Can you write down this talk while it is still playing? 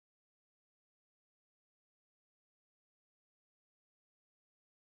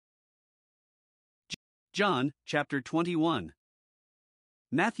John, chapter 21.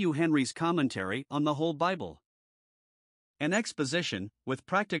 Matthew Henry's Commentary on the Whole Bible. An exposition, with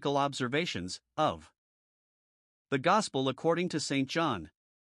practical observations, of the Gospel according to St. John.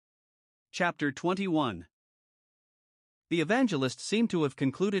 Chapter 21. The evangelist seemed to have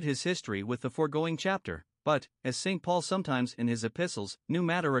concluded his history with the foregoing chapter, but, as St. Paul sometimes in his epistles, new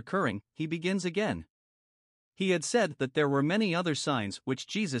matter occurring, he begins again. He had said that there were many other signs which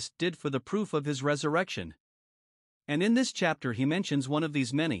Jesus did for the proof of his resurrection. And in this chapter he mentions one of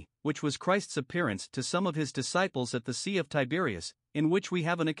these many, which was Christ's appearance to some of his disciples at the Sea of Tiberias, in which we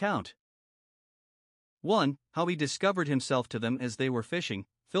have an account. 1. How he discovered himself to them as they were fishing,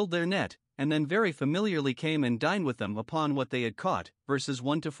 filled their net, and then very familiarly came and dined with them upon what they had caught, verses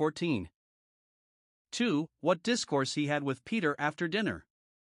 1 to 14. 2. What discourse he had with Peter after dinner.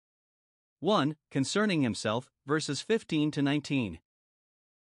 1. Concerning himself, verses 15 to 19.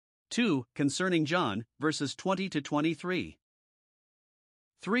 2. Concerning John, verses 20 to 23.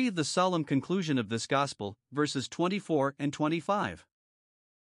 3. The solemn conclusion of this gospel, verses 24 and 25.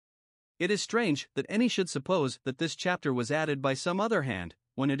 It is strange that any should suppose that this chapter was added by some other hand,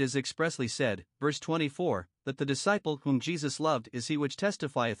 when it is expressly said, verse 24, that the disciple whom Jesus loved is he which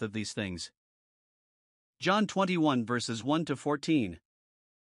testifieth of these things. John 21 verses 1 to 14.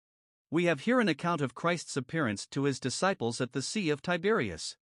 We have here an account of Christ's appearance to his disciples at the Sea of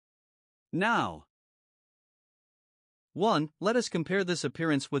Tiberias. Now, 1. Let us compare this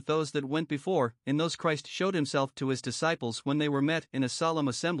appearance with those that went before. In those Christ showed himself to his disciples when they were met in a solemn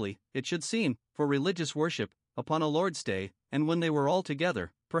assembly, it should seem, for religious worship, upon a Lord's Day, and when they were all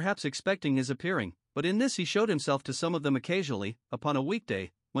together, perhaps expecting his appearing, but in this he showed himself to some of them occasionally, upon a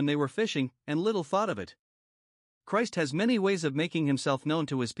weekday, when they were fishing, and little thought of it. Christ has many ways of making himself known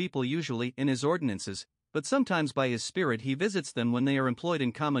to his people, usually in his ordinances, but sometimes by his Spirit he visits them when they are employed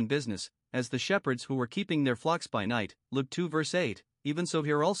in common business, as the shepherds who were keeping their flocks by night, Luke 2 verse 8, even so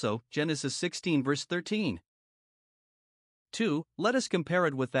here also, Genesis 16 verse 13. 2. Let us compare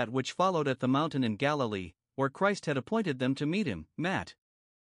it with that which followed at the mountain in Galilee, where Christ had appointed them to meet him, Matt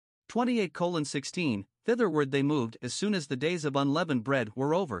 28:16, thitherward they moved as soon as the days of unleavened bread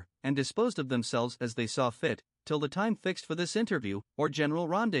were over, and disposed of themselves as they saw fit, till the time fixed for this interview, or general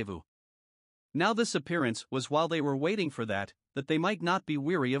rendezvous. Now this appearance was while they were waiting for that they might not be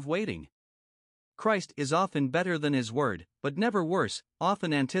weary of waiting. Christ is often better than his word, but never worse,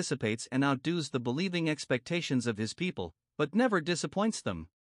 often anticipates and outdoes the believing expectations of his people, but never disappoints them.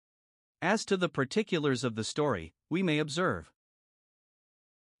 As to the particulars of the story, we may observe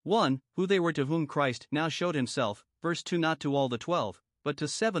 1. Who they were to whom Christ now showed himself, verse 2 not to all the 12, but to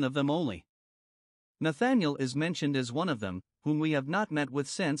 7 of them only. Nathanael is mentioned as one of them, whom we have not met with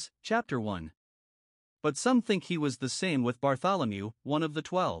since, chapter 1. But some think he was the same with Bartholomew, one of the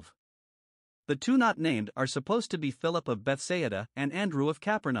 12. The two not named are supposed to be Philip of Bethsaida and Andrew of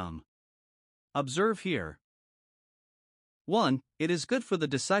Capernaum. Observe here. 1. It is good for the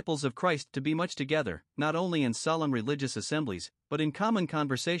disciples of Christ to be much together, not only in solemn religious assemblies, but in common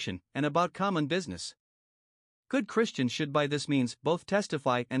conversation, and about common business. Good Christians should by this means both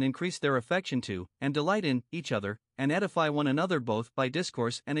testify and increase their affection to, and delight in, each other, and edify one another both by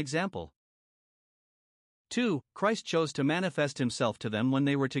discourse and example. 2. Christ chose to manifest himself to them when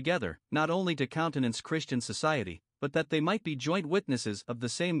they were together, not only to countenance Christian society, but that they might be joint witnesses of the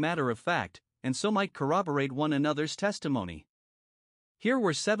same matter of fact, and so might corroborate one another's testimony. Here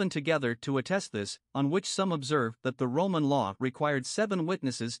were 7 together to attest this, on which some observe that the Roman law required 7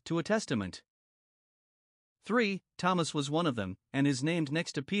 witnesses to a testament. 3. Thomas was one of them, and is named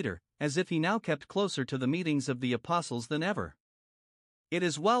next to Peter, as if he now kept closer to the meetings of the apostles than ever. It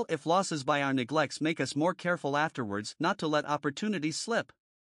is well if losses by our neglects make us more careful afterwards not to let opportunities slip.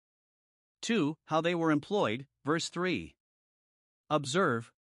 2. How they were employed, verse 3.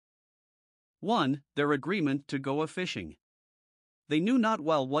 Observe 1. Their agreement to go a-fishing. They knew not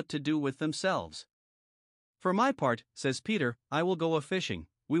well what to do with themselves. For my part, says Peter, I will go a-fishing.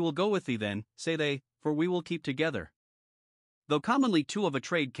 We will go with thee then, say they, for we will keep together. Though commonly two of a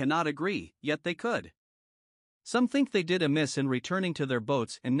trade cannot agree, yet they could. Some think they did amiss in returning to their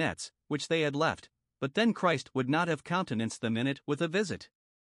boats and nets, which they had left, but then Christ would not have countenanced them in it with a visit.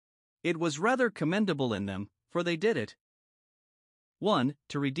 It was rather commendable in them, for they did it. 1.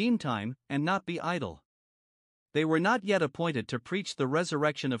 To redeem time, and not be idle. They were not yet appointed to preach the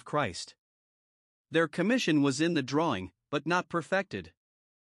resurrection of Christ. Their commission was in the drawing, but not perfected.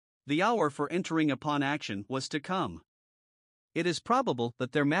 The hour for entering upon action was to come. It is probable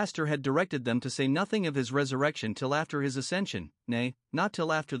that their master had directed them to say nothing of his resurrection till after his ascension, nay, not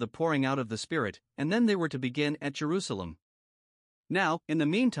till after the pouring out of the Spirit, and then they were to begin at Jerusalem. Now, in the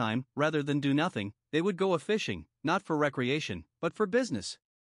meantime, rather than do nothing, they would go a-fishing, not for recreation, but for business.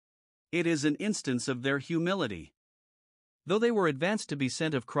 It is an instance of their humility. Though they were advanced to be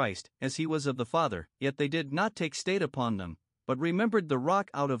sent of Christ, as he was of the Father, yet they did not take state upon them, but remembered the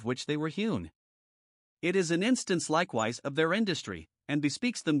rock out of which they were hewn. It is an instance likewise of their industry, and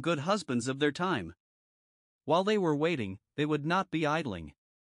bespeaks them good husbands of their time. While they were waiting, they would not be idling.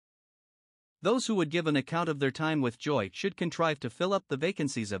 Those who would give an account of their time with joy should contrive to fill up the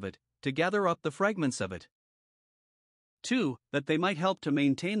vacancies of it, to gather up the fragments of it. 2. That they might help to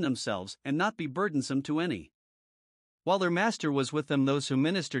maintain themselves and not be burdensome to any. While their master was with them, those who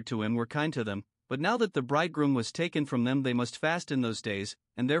ministered to him were kind to them, but now that the bridegroom was taken from them, they must fast in those days,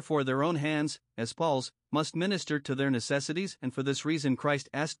 and therefore their own hands, as Paul's, must minister to their necessities, and for this reason Christ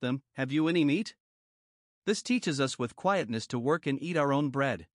asked them, "Have you any meat?" This teaches us with quietness to work and eat our own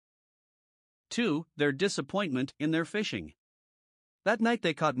bread. 2. Their disappointment in their fishing. That night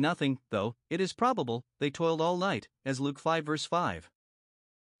they caught nothing, though, it is probable, they toiled all night, as Luke 5 verse 5.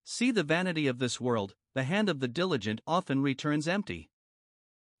 See the vanity of this world, the hand of the diligent often returns empty.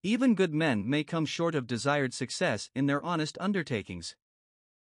 Even good men may come short of desired success in their honest undertakings.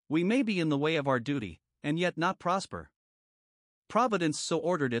 We may be in the way of our duty, and yet not prosper. Providence so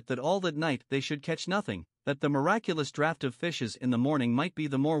ordered it that all that night they should catch nothing, that the miraculous draught of fishes in the morning might be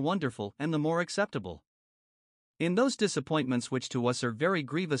the more wonderful and the more acceptable. In those disappointments which to us are very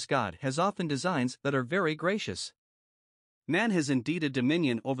grievous, God has often designs that are very gracious. Man has indeed a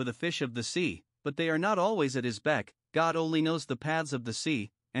dominion over the fish of the sea, but they are not always at his beck. God only knows the paths of the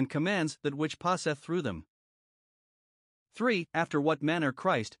sea, and commands that which passeth through them. 3. After what manner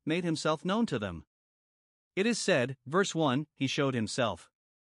Christ made himself known to them. It is said, verse 1, he showed himself.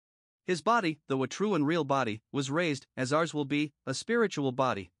 His body, though a true and real body, was raised, as ours will be, a spiritual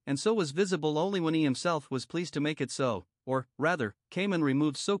body, and so was visible only when he himself was pleased to make it so, or, rather, came and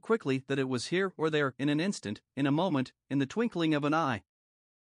removed so quickly that it was here or there in an instant, in a moment, in the twinkling of an eye.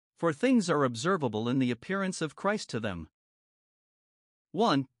 For things are observable in the appearance of Christ to them.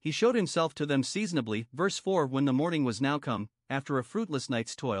 1. He showed himself to them seasonably, verse 4. When the morning was now come, after a fruitless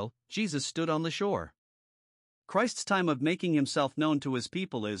night's toil, Jesus stood on the shore. Christ's time of making himself known to his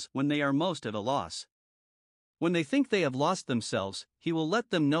people is when they are most at a loss. When they think they have lost themselves, he will let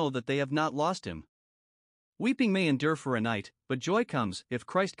them know that they have not lost him. Weeping may endure for a night, but joy comes, if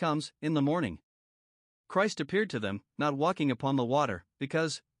Christ comes, in the morning. Christ appeared to them, not walking upon the water,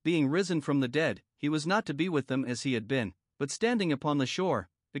 because, being risen from the dead, he was not to be with them as he had been, but standing upon the shore,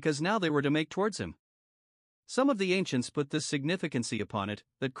 because now they were to make towards him. Some of the ancients put this significancy upon it,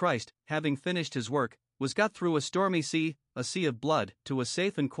 that Christ, having finished his work, was got through a stormy sea, a sea of blood, to a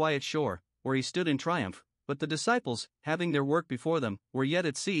safe and quiet shore, where he stood in triumph, but the disciples, having their work before them, were yet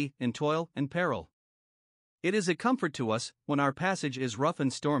at sea, in toil and peril. It is a comfort to us, when our passage is rough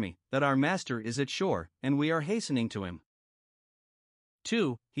and stormy, that our Master is at shore, and we are hastening to him.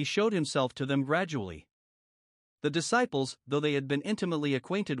 2. He showed himself to them gradually. The disciples, though they had been intimately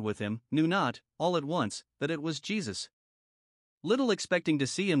acquainted with him, knew not, all at once, that it was Jesus. Little expecting to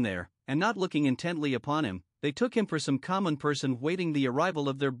see him there, and not looking intently upon him, they took him for some common person waiting the arrival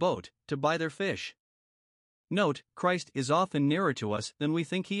of their boat, to buy their fish. Note, Christ is often nearer to us than we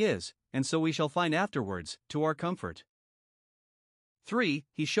think he is, and so we shall find afterwards, to our comfort. 3.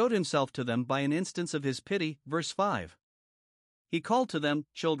 He showed himself to them by an instance of his pity, verse 5. He called to them,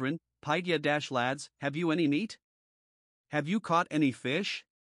 "Children, lads, have you any meat? Have you caught any fish?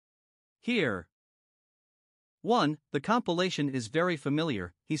 Here." 1. The compilation is very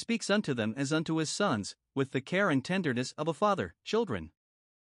familiar. He speaks unto them as unto his sons, with the care and tenderness of a father. Children.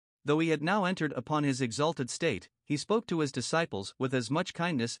 Though he had now entered upon his exalted state, he spoke to his disciples with as much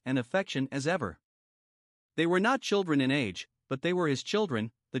kindness and affection as ever. They were not children in age, but they were his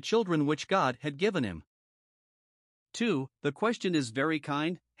children, the children which God had given him. 2. The question is very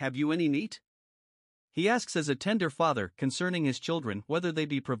kind, have you any meat? He asks as a tender father concerning his children whether they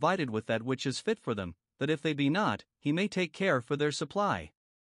be provided with that which is fit for them, that if they be not, he may take care for their supply.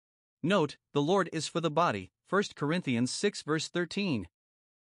 Note, the Lord is for the body, 1 Corinthians 6 verse 13.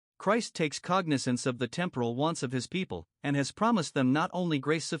 Christ takes cognizance of the temporal wants of his people, and has promised them not only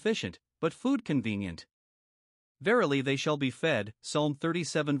grace sufficient, but food convenient. Verily they shall be fed, Psalm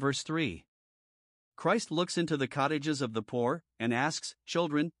 37 verse 3. Christ looks into the cottages of the poor, and asks,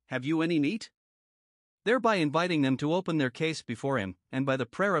 "Children, have you any meat?" Thereby inviting them to open their case before him, and by the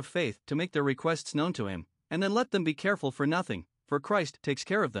prayer of faith to make their requests known to him, and then let them be careful for nothing, for Christ takes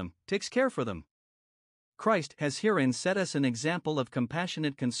care of them, takes care for them. Christ has herein set us an example of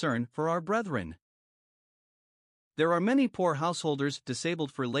compassionate concern for our brethren. There are many poor householders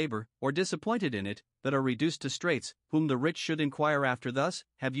disabled for labor, or disappointed in it, that are reduced to straits, whom the rich should inquire after thus,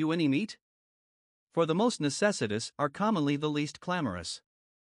 "Have you any meat?" For the most necessitous are commonly the least clamorous.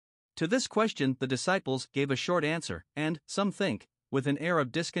 To this question the disciples gave a short answer, and, some think, with an air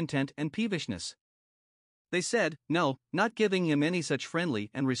of discontent and peevishness. They said, no, not giving him any such friendly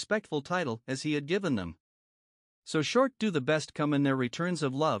and respectful title as he had given them. So short do the best come in their returns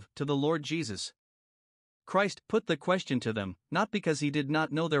of love to the Lord Jesus. Christ put the question to them, not because he did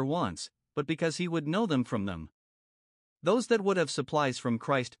not know their wants, but because he would know them from them. Those that would have supplies from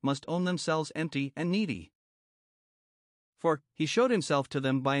Christ must own themselves empty and needy. For he showed himself to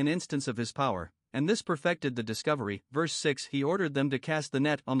them by an instance of his power, and this perfected the discovery. Verse 6 He ordered them to cast the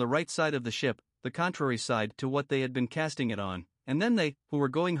net on the right side of the ship, the contrary side to what they had been casting it on, and then they, who were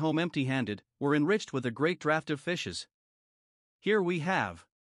going home empty-handed, were enriched with a great draught of fishes. Here we have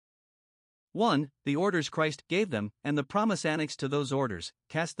 1. The orders Christ gave them, and the promise annexed to those orders: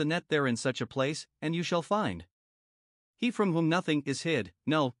 cast the net there in such a place, and you shall find. He from whom nothing is hid,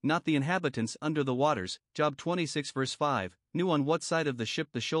 no, not the inhabitants under the waters, Job 26 verse 5, knew on what side of the ship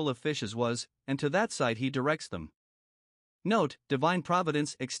the shoal of fishes was, and to that side he directs them. Note, divine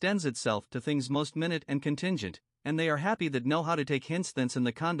providence extends itself to things most minute and contingent, and they are happy that know how to take hints thence in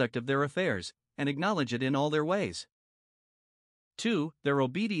the conduct of their affairs, and acknowledge it in all their ways. 2. Their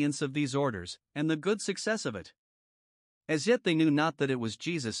obedience of these orders, and the good success of it. As yet they knew not that it was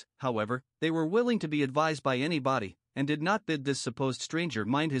Jesus, however, they were willing to be advised by anybody, and did not bid this supposed stranger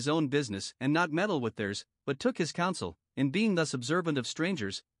mind his own business and not meddle with theirs, but took his counsel. In being thus observant of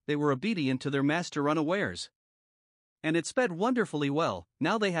strangers, they were obedient to their master unawares. And it sped wonderfully well.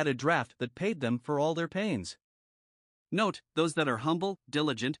 Now they had a draught that paid them for all their pains. Note, those that are humble,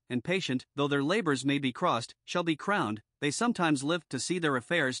 diligent, and patient, though their labors may be crossed, shall be crowned. They sometimes live to see their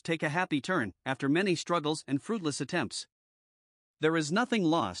affairs take a happy turn, after many struggles and fruitless attempts. There is nothing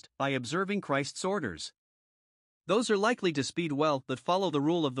lost by observing Christ's orders. Those are likely to speed well that follow the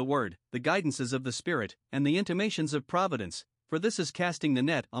rule of the Word, the guidances of the Spirit, and the intimations of providence, for this is casting the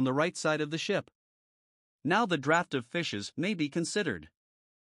net on the right side of the ship. Now the draught of fishes may be considered.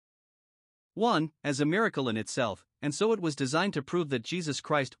 1. As a miracle in itself, and so it was designed to prove that Jesus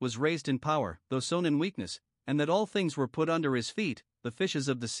Christ was raised in power, though sown in weakness, and that all things were put under his feet, the fishes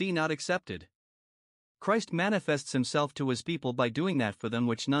of the sea not excepted. Christ manifests himself to his people by doing that for them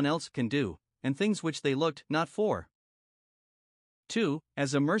which none else can do, and things which they looked not for. 2.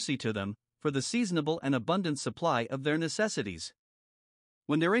 As a mercy to them, for the seasonable and abundant supply of their necessities.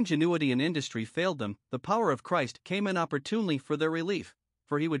 When their ingenuity and industry failed them, the power of Christ came in opportunely for their relief,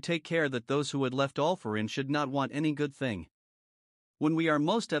 for he would take care that those who had left all for him should not want any good thing. When we are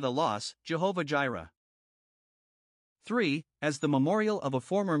most at a loss, Jehovah Jireh. 3. As the memorial of a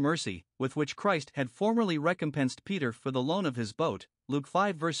former mercy, with which Christ had formerly recompensed Peter for the loan of his boat, Luke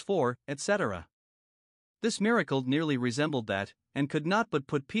 5 verse 4, etc. This miracle nearly resembled that, and could not but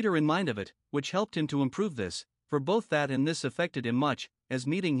put Peter in mind of it, which helped him to improve this, for both that and this affected him much, as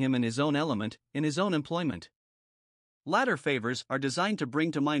meeting him in his own element, in his own employment. Latter favors are designed to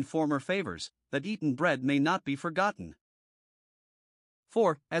bring to mind former favors, that eaten bread may not be forgotten.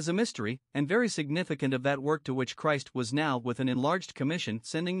 4. As a mystery, and very significant of that work to which Christ was now with an enlarged commission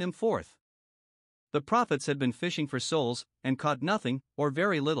sending them forth. The prophets had been fishing for souls, and caught nothing, or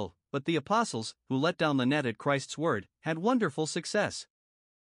very little, but the apostles, who let down the net at Christ's word, had wonderful success.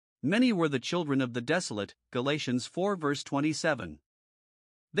 Many were the children of the desolate, Galatians 4 verse 27.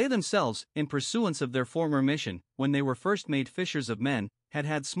 They themselves, in pursuance of their former mission, when they were first made fishers of men, had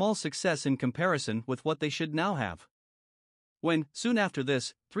had small success in comparison with what they should now have. When, soon after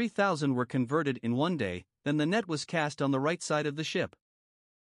this, 3,000 were converted in one day, then the net was cast on the right side of the ship.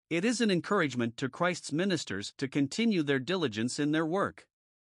 It is an encouragement to Christ's ministers to continue their diligence in their work.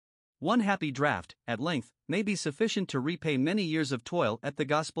 One happy draught, at length, may be sufficient to repay many years of toil at the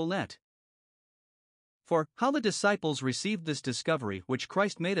gospel net. For, how the disciples received this discovery which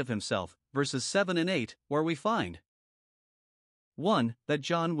Christ made of himself, verses 7 and 8, where we find 1. That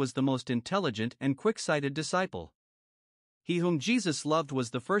John was the most intelligent and quick-sighted disciple. He whom Jesus loved was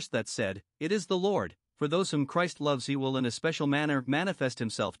the first that said, "It is the Lord." For those whom Christ loves he will in a special manner manifest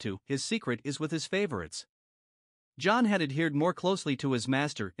himself to. His secret is with his favorites. John had adhered more closely to his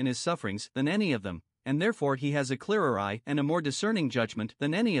master in his sufferings than any of them, and therefore he has a clearer eye and a more discerning judgment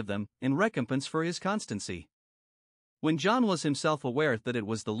than any of them, in recompense for his constancy. When John was himself aware that it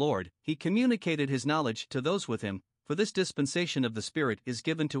was the Lord, he communicated his knowledge to those with him, for this dispensation of the Spirit is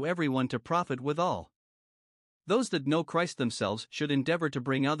given to everyone to profit withal. Those that know Christ themselves should endeavor to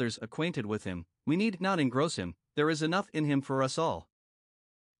bring others acquainted with him. We need not engross him, there is enough in him for us all.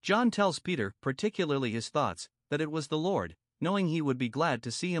 John tells Peter, particularly his thoughts, that it was the Lord, knowing he would be glad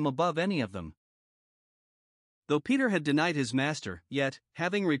to see him above any of them. Though Peter had denied his master, yet,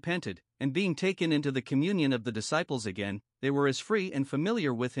 having repented, and being taken into the communion of the disciples again, they were as free and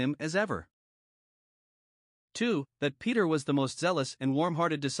familiar with him as ever. 2. That Peter was the most zealous and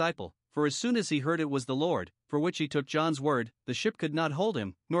warm-hearted disciple, for as soon as he heard it was the Lord, for which he took John's word, the ship could not hold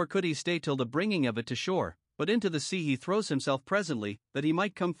him, nor could he stay till the bringing of it to shore, but into the sea he throws himself presently, that he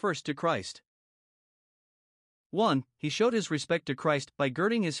might come first to Christ. 1. He showed his respect to Christ by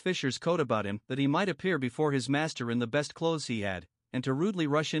girding his fisher's coat about him, that he might appear before his master in the best clothes he had, and to rudely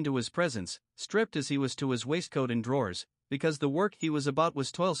rush into his presence, stripped as he was to his waistcoat and drawers, because the work he was about was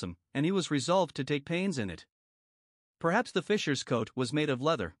toilsome, and he was resolved to take pains in it. Perhaps the fisher's coat was made of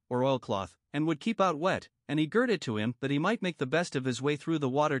leather, or oilcloth, and would keep out wet, and he girded to him that he might make the best of his way through the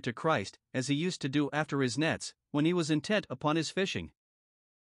water to Christ, as he used to do after his nets, when he was intent upon his fishing.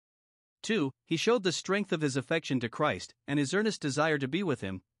 2. He showed the strength of his affection to Christ, and his earnest desire to be with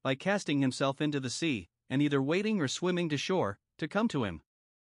him, by casting himself into the sea, and either wading or swimming to shore, to come to him.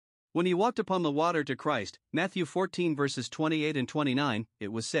 When he walked upon the water to Christ, Matthew 14 verses 28 and 29,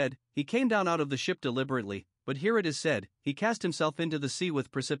 it was said, he came down out of the ship deliberately, but here it is said, he cast himself into the sea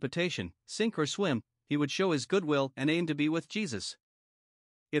with precipitation, sink or swim, he would show his goodwill and aim to be with Jesus.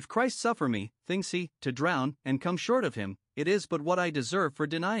 If Christ suffer me, thinks he, to drown, and come short of him, it is but what I deserve for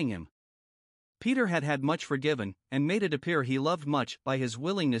denying him. Peter had had much forgiven, and made it appear he loved much by his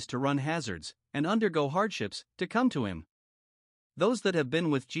willingness to run hazards, and undergo hardships, to come to him. Those that have been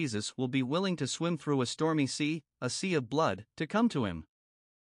with Jesus will be willing to swim through a stormy sea, a sea of blood, to come to him.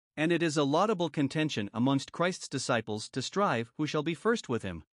 And it is a laudable contention amongst Christ's disciples to strive who shall be first with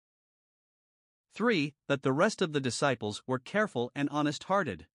him. 3. That the rest of the disciples were careful and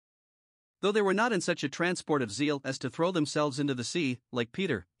honest-hearted. Though they were not in such a transport of zeal as to throw themselves into the sea, like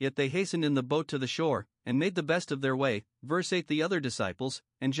Peter, yet they hastened in the boat to the shore, and made the best of their way. Verse 8. The other disciples,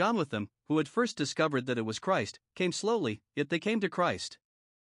 and John with them, who had first discovered that it was Christ, came slowly, yet they came to Christ.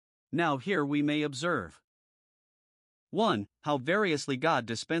 Now here we may observe 1. How variously God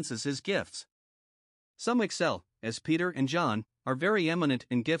dispenses his gifts. Some excel, as Peter and John, are very eminent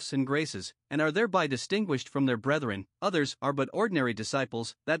in gifts and graces, and are thereby distinguished from their brethren. Others are but ordinary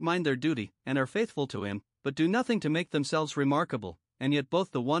disciples, that mind their duty, and are faithful to him, but do nothing to make themselves remarkable, and yet both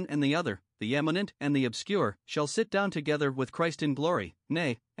the one and the other, the eminent and the obscure, shall sit down together with Christ in glory,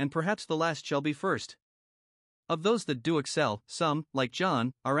 nay, and perhaps the last shall be first. Of those that do excel, some, like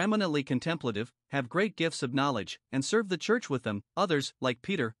John, are eminently contemplative, have great gifts of knowledge, and serve the church with them. Others, like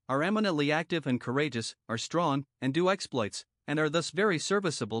Peter, are eminently active and courageous, are strong, and do exploits, and are thus very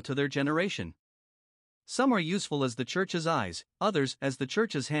serviceable to their generation. Some are useful as the church's eyes, others as the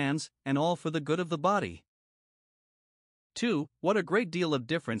church's hands, and all for the good of the body. 2. What a great deal of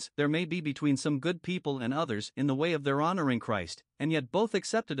difference there may be between some good people and others in the way of their honoring Christ, and yet both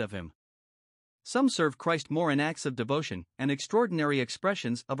accepted of him. Some serve Christ more in acts of devotion and extraordinary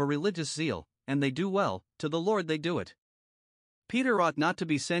expressions of a religious zeal, and they do well, to the Lord they do it. Peter ought not to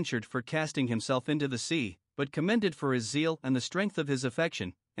be censured for casting himself into the sea, but commended for his zeal and the strength of his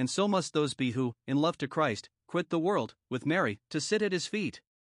affection, and so must those be who, in love to Christ, quit the world, with Mary, to sit at his feet.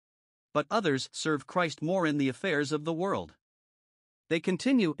 But others serve Christ more in the affairs of the world. They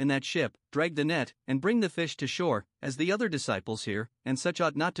continue in that ship, drag the net, and bring the fish to shore, as the other disciples here, and such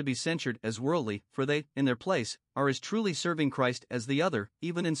ought not to be censured as worldly, for they, in their place, are as truly serving Christ as the other,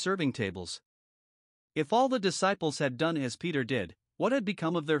 even in serving tables. If all the disciples had done as Peter did, what had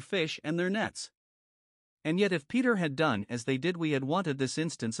become of their fish and their nets? And yet if Peter had done as they did, we had wanted this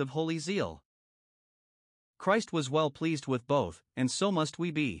instance of holy zeal. Christ was well pleased with both, and so must we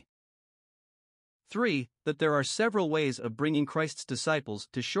be. 3. That there are several ways of bringing Christ's disciples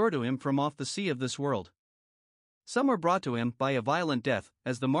to shore to him from off the sea of this world. Some are brought to him by a violent death,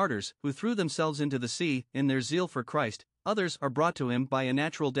 as the martyrs who threw themselves into the sea in their zeal for Christ. Others are brought to him by a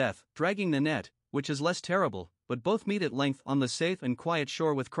natural death, dragging the net, which is less terrible, but both meet at length on the safe and quiet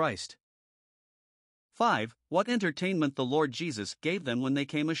shore with Christ. 5. What entertainment the Lord Jesus gave them when they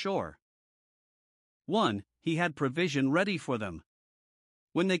came ashore. 1. He had provision ready for them.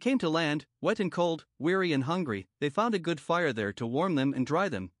 When they came to land, wet and cold, weary and hungry, they found a good fire there to warm them and dry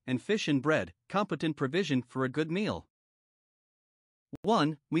them, and fish and bread, competent provision for a good meal.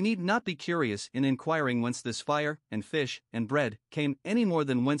 1. We need not be curious in inquiring whence this fire, and fish, and bread, came, any more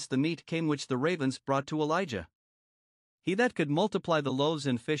than whence the meat came which the ravens brought to Elijah. He that could multiply the loaves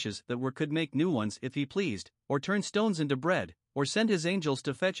and fishes that were could make new ones if he pleased, or turn stones into bread, or send his angels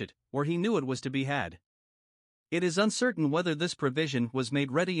to fetch it, where he knew it was to be had. It is uncertain whether this provision was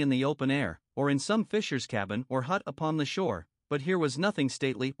made ready in the open air, or in some fisher's cabin or hut upon the shore, but here was nothing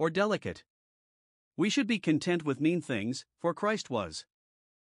stately or delicate. We should be content with mean things, for Christ was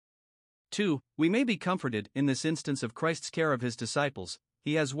 2. We may be comforted in this instance of Christ's care of his disciples.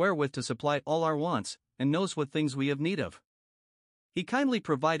 He has wherewith to supply all our wants, and knows what things we have need of. He kindly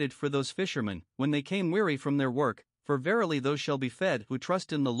provided for those fishermen, when they came weary from their work, for verily those shall be fed who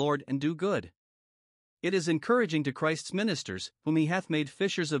trust in the Lord and do good. It is encouraging to Christ's ministers, whom he hath made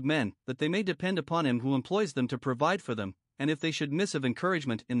fishers of men, that they may depend upon him who employs them to provide for them, and if they should miss of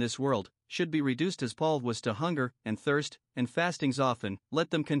encouragement in this world, should be reduced as Paul was to hunger, and thirst, and fastings often,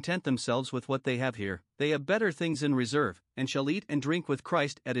 let them content themselves with what they have here. They have better things in reserve, and shall eat and drink with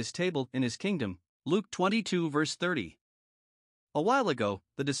Christ at his table in his kingdom. Luke 22 verse 30. A while ago,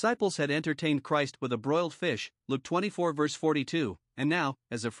 the disciples had entertained Christ with a broiled fish, Luke 24 verse 42, and now,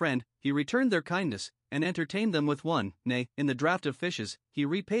 as a friend, he returned their kindness, and entertained them with one, nay, in the draught of fishes, he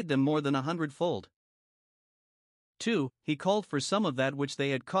repaid them more than 100-fold. 2. He called for some of that which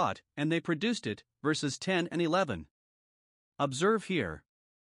they had caught, and they produced it, verses 10 and 11. Observe here.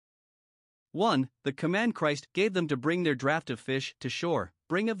 1. The command Christ gave them to bring their draught of fish to shore.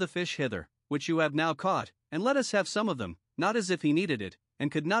 Bring of the fish hither, which you have now caught, and let us have some of them, not as if he needed it,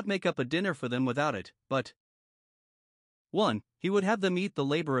 and could not make up a dinner for them without it, but 1. He would have them eat the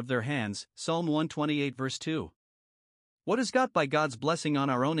labor of their hands, Psalm 128 verse 2. What is got by God's blessing on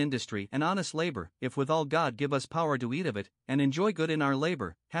our own industry and honest labor, if withal God give us power to eat of it, and enjoy good in our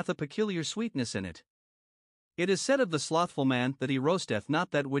labor, hath a peculiar sweetness in it. It is said of the slothful man that he roasteth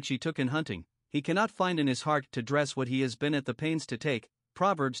not that which he took in hunting, he cannot find in his heart to dress what he has been at the pains to take,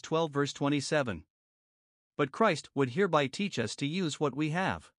 Proverbs 12 verse 27. But Christ would hereby teach us to use what we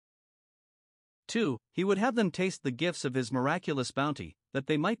have. 2. He would have them taste the gifts of his miraculous bounty, that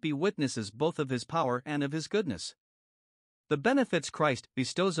they might be witnesses both of his power and of his goodness. The benefits Christ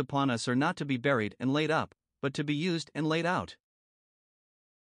bestows upon us are not to be buried and laid up, but to be used and laid out.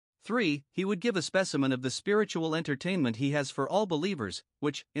 3. He would give a specimen of the spiritual entertainment he has for all believers,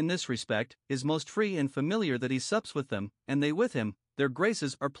 which, in this respect, is most free and familiar, that he sups with them, and they with him, their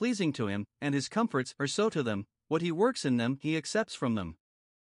graces are pleasing to him, and his comforts are so to them, what he works in them he accepts from them.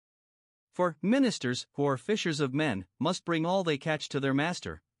 For ministers, who are fishers of men, must bring all they catch to their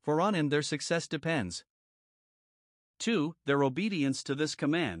master, for on him their success depends. 2. Their obedience to this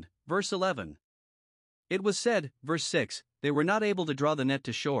command, verse 11. It was said, verse 6, they were not able to draw the net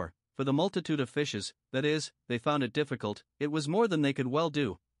to shore, for the multitude of fishes, that is, they found it difficult. It was more than they could well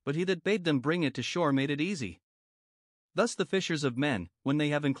do, but he that bade them bring it to shore made it easy. Thus the fishers of men, when they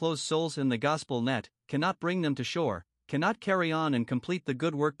have enclosed souls in the gospel net, cannot bring them to shore, cannot carry on and complete the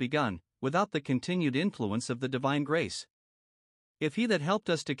good work begun, without the continued influence of the divine grace. If he that helped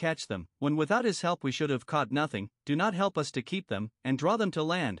us to catch them, when without his help we should have caught nothing, do not help us to keep them, and draw them to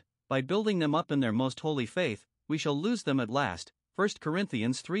land, by building them up in their most holy faith, we shall lose them at last. 1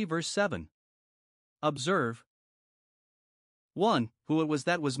 Corinthians 3 verse 7. Observe. 1. Who it was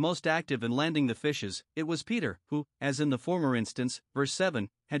that was most active in landing the fishes, it was Peter, who, as in the former instance, verse 7,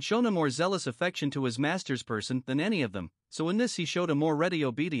 had shown a more zealous affection to his master's person than any of them, so in this he showed a more ready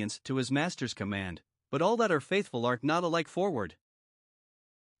obedience to his master's command. But all that are faithful are not alike forward.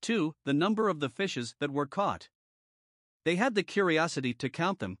 2. The number of the fishes that were caught. They had the curiosity to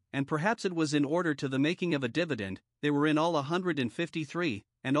count them, and perhaps it was in order to the making of a dividend. They were in all 153,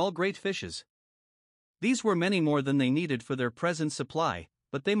 and all great fishes. These were many more than they needed for their present supply,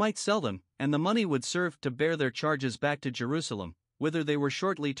 but they might sell them, and the money would serve to bear their charges back to Jerusalem, whither they were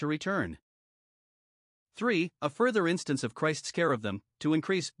shortly to return. 3. A further instance of Christ's care of them, to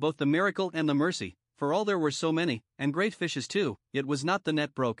increase both the miracle and the mercy. For all there were so many, and great fishes too, yet was not the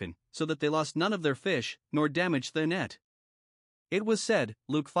net broken, so that they lost none of their fish, nor damaged their net. It was said,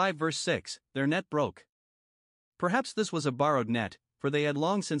 Luke 5 verse 6, their net broke. Perhaps this was a borrowed net, for they had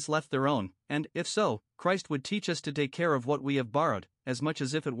long since left their own, and, if so, Christ would teach us to take care of what we have borrowed, as much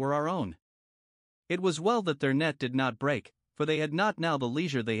as if it were our own. It was well that their net did not break, for they had not now the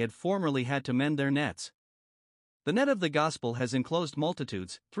leisure they had formerly had to mend their nets. The net of the gospel has enclosed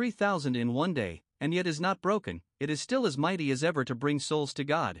multitudes, 3,000 in one day, and yet is not broken. It is still as mighty as ever to bring souls to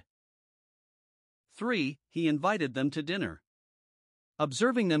God. 3. He invited them to dinner.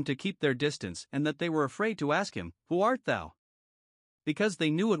 Observing them to keep their distance, and that they were afraid to ask him, "Who art thou?" Because they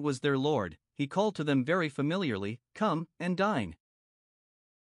knew it was their Lord, he called to them very familiarly, "Come and dine."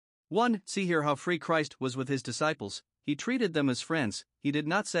 1. See here how free Christ was with his disciples. He treated them as friends. He did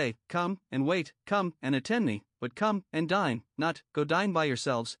not say, "Come and wait, come and attend me," but "Come and dine," not "Go dine by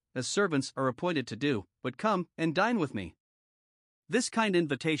yourselves," as servants are appointed to do, but "Come and dine with me." This kind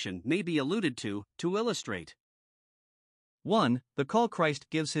invitation may be alluded to illustrate 1. The call Christ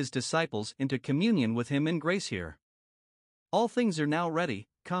gives his disciples into communion with him in grace here. All things are now ready,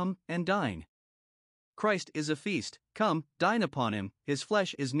 come and dine. Christ is a feast, come, dine upon him, his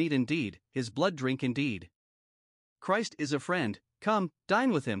flesh is meat indeed, his blood drink indeed. Christ is a friend, come,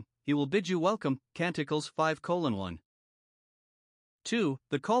 dine with him, he will bid you welcome, Canticles 5:1. 2.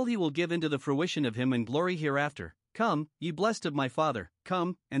 The call he will give into the fruition of him in glory hereafter, come, ye blessed of my Father,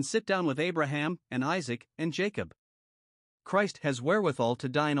 come, and sit down with Abraham, and Isaac, and Jacob. Christ has wherewithal to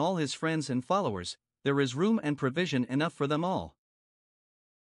dine all his friends and followers, there is room and provision enough for them all.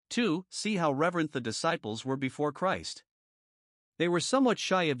 2. See how reverent the disciples were before Christ. They were somewhat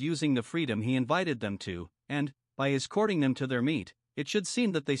shy of using the freedom he invited them to, and, by his courting them to their meat, it should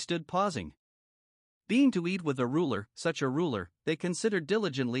seem that they stood pausing. Being to eat with a ruler, such a ruler, they considered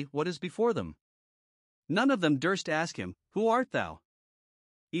diligently what is before them. None of them durst ask him, Who art thou?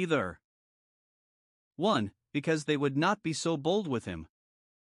 Either. 1. Because they would not be so bold with him.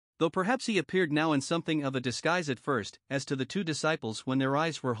 Though perhaps he appeared now in something of a disguise at first, as to the two disciples when their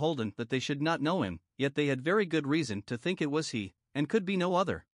eyes were holden that they should not know him, yet they had very good reason to think it was he, and could be no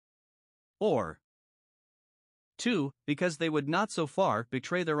other. Or 2. Because they would not so far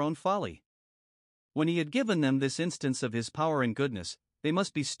betray their own folly. When he had given them this instance of his power and goodness, they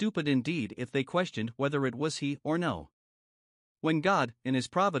must be stupid indeed if they questioned whether it was he or no. When God, in his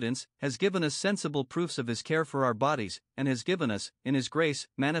providence, has given us sensible proofs of his care for our bodies, and has given us, in his grace,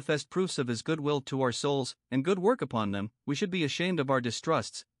 manifest proofs of his good will to our souls, and good work upon them, we should be ashamed of our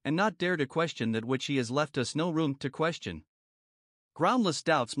distrusts, and not dare to question that which he has left us no room to question. Groundless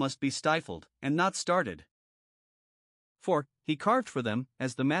doubts must be stifled, and not started. For, he carved for them,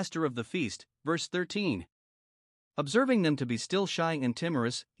 as the master of the feast, verse 13. Observing them to be still shy and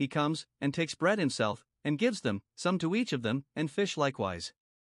timorous, he comes, and takes bread himself, and gives them, some to each of them, and fish likewise.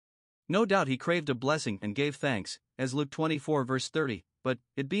 No doubt he craved a blessing and gave thanks, as Luke 24 verse 30, but,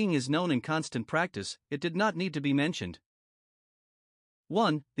 it being his known and constant practice, it did not need to be mentioned.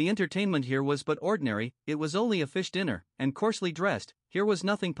 1. The entertainment here was but ordinary, it was only a fish dinner, and coarsely dressed, here was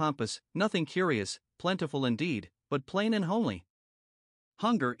nothing pompous, nothing curious, plentiful indeed, but plain and homely.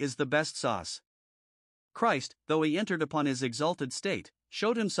 Hunger is the best sauce. Christ, though he entered upon his exalted state,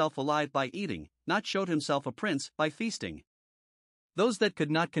 showed himself alive by eating, not showed himself a prince by feasting. Those that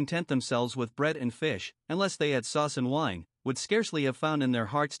could not content themselves with bread and fish, unless they had sauce and wine, would scarcely have found in their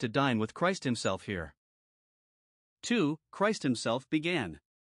hearts to dine with Christ himself here. 2. Christ himself began.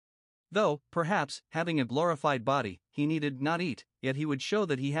 Though, perhaps, having a glorified body, he needed not eat, yet he would show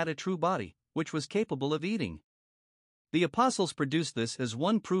that he had a true body, which was capable of eating. The apostles produced this as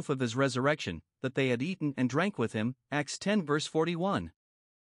one proof of his resurrection, that they had eaten and drank with him, Acts 10 verse 41.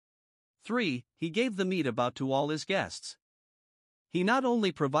 3. He gave the meat about to all his guests. He not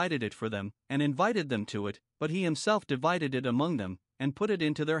only provided it for them, and invited them to it, but he himself divided it among them, and put it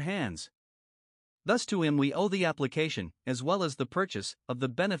into their hands. Thus to him we owe the application, as well as the purchase, of the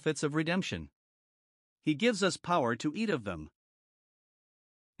benefits of redemption. He gives us power to eat of them.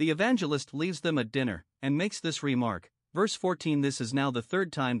 The evangelist leaves them at dinner, and makes this remark, verse 14. This is now the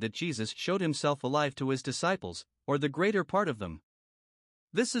third time that Jesus showed himself alive to his disciples, or the greater part of them.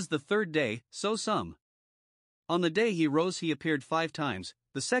 This is the third day, so some. On the day he rose he appeared 5 times,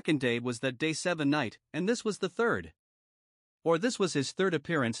 the second day was that day 7 night, and this was the third. Or this was his third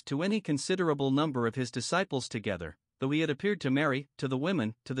appearance to any considerable number of his disciples together, though he had appeared to Mary, to the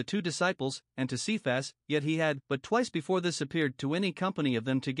women, to the 2 disciples, and to Cephas, yet he had but twice before this appeared to any company of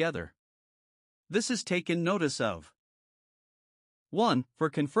them together. This is taken notice of. 1. For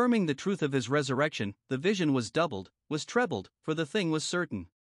confirming the truth of his resurrection, the vision was doubled, was trebled, for the thing was certain.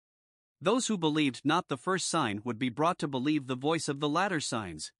 Those who believed not the first sign would be brought to believe the voice of the latter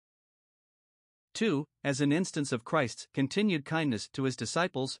signs. 2. As an instance of Christ's continued kindness to his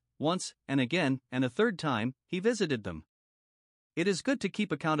disciples, once, and again, and a third time, he visited them. It is good to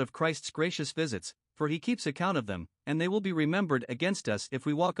keep account of Christ's gracious visits, for he keeps account of them, and they will be remembered against us if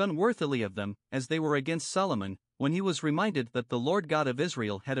we walk unworthily of them, as they were against Solomon, when he was reminded that the Lord God of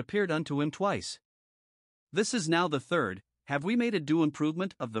Israel had appeared unto him twice. This is now the third. Have we made a due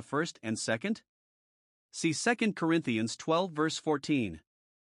improvement of the first and second? See 2 Corinthians 12 verse 14.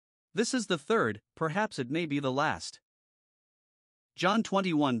 This is the third, perhaps it may be the last. John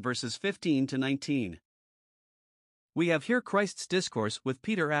 21 verses 15 to 19. We have here Christ's discourse with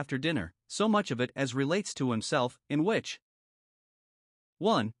Peter after dinner, so much of it as relates to himself, in which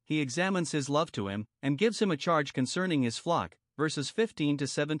 1. He examines his love to him, and gives him a charge concerning his flock, verses 15 to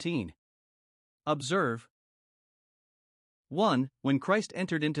 17. Observe. 1. When Christ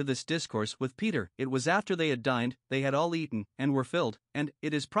entered into this discourse with Peter, it was after they had dined, they had all eaten, and were filled, and,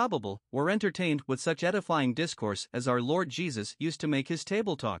 it is probable, were entertained with such edifying discourse as our Lord Jesus used to make his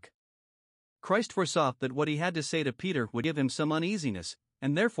table talk. Christ foresaw that what he had to say to Peter would give him some uneasiness,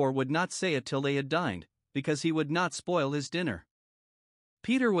 and therefore would not say it till they had dined, because he would not spoil his dinner.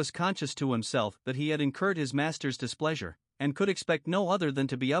 Peter was conscious to himself that he had incurred his master's displeasure, and could expect no other than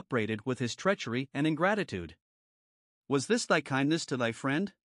to be upbraided with his treachery and ingratitude. Was this thy kindness to thy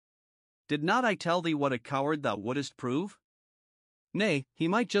friend? Did not I tell thee what a coward thou wouldest prove? Nay, he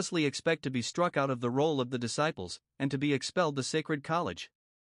might justly expect to be struck out of the roll of the disciples, and to be expelled the sacred college.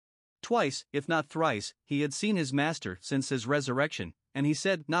 Twice, if not thrice, he had seen his master since his resurrection, and he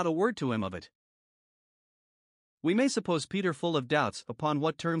said not a word to him of it. We may suppose Peter full of doubts upon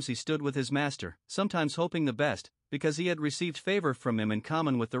what terms he stood with his master, sometimes hoping the best, because he had received favor from him in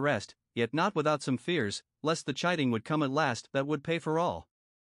common with the rest, yet not without some fears, lest the chiding would come at last that would pay for all.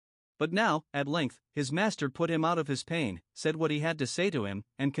 But now, at length, his master put him out of his pain, said what he had to say to him,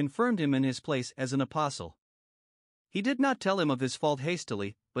 and confirmed him in his place as an apostle. He did not tell him of his fault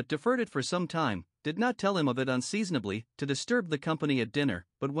hastily, but deferred it for some time, did not tell him of it unseasonably, to disturb the company at dinner,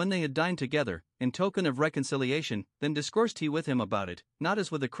 but when they had dined together, in token of reconciliation, then discoursed he with him about it, not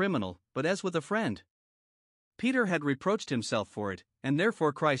as with a criminal, but as with a friend. Peter had reproached himself for it, and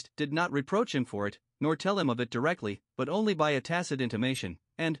therefore Christ did not reproach him for it, nor tell him of it directly, but only by a tacit intimation,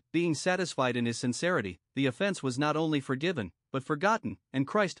 and, being satisfied in his sincerity, the offense was not only forgiven, but forgotten, and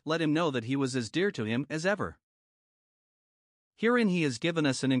Christ let him know that he was as dear to him as ever. Herein he has given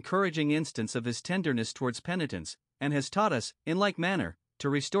us an encouraging instance of his tenderness towards penitents, and has taught us, in like manner, to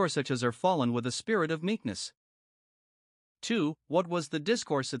restore such as are fallen with a spirit of meekness. 2. What was the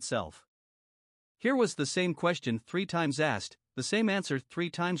discourse itself? Here was the same question 3 times asked, the same answer 3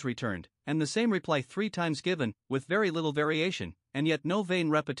 times returned, and the same reply 3 times given, with very little variation, and yet no vain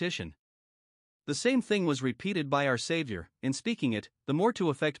repetition. The same thing was repeated by our Savior, in speaking it, the more to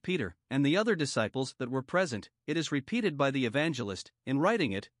affect Peter, and the other disciples that were present. It is repeated by the evangelist, in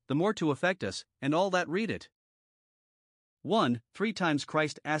writing it, the more to affect us, and all that read it. 1. 3 times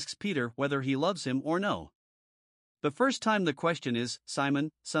Christ asks Peter whether he loves him or no. The first time the question is,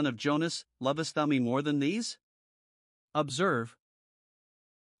 Simon, son of Jonas, lovest thou me more than these? Observe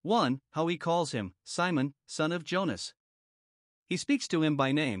 1. How he calls him, Simon, son of Jonas. He speaks to him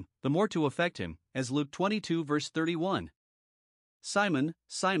by name, the more to affect him, as Luke 22 verse 31. Simon,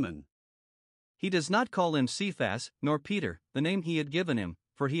 Simon. He does not call him Cephas, nor Peter, the name he had given him,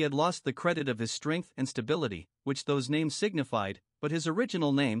 for he had lost the credit of his strength and stability, which those names signified, but his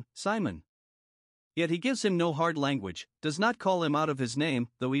original name, Simon. Yet he gives him no hard language, does not call him out of his name,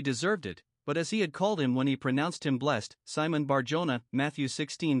 though he deserved it, but as he had called him when he pronounced him blessed, Simon Bar-Jonah, Matthew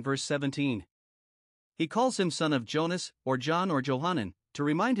 16 verse 17. He calls him son of Jonas, or John or Johanan, to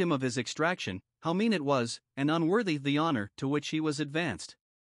remind him of his extraction, how mean it was, and unworthy the honor to which he was advanced.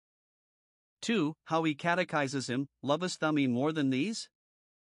 2. How he catechizes him, lovest thou me more than these?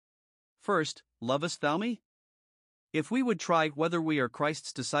 First, lovest thou me? If we would try whether we are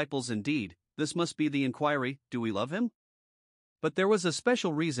Christ's disciples indeed, this must be the inquiry, do we love him? But there was a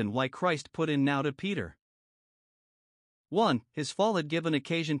special reason why Christ put in now to Peter. 1. His fall had given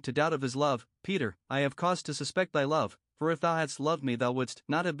occasion to doubt of his love. Peter, I have cause to suspect thy love, for if thou hadst loved me thou wouldst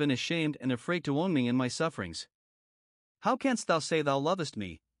not have been ashamed and afraid to own me in my sufferings. How canst thou say thou lovest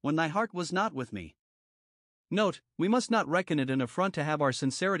me, when thy heart was not with me? Note, we must not reckon it an affront to have our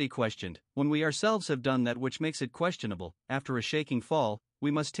sincerity questioned, when we ourselves have done that which makes it questionable. After a shaking fall,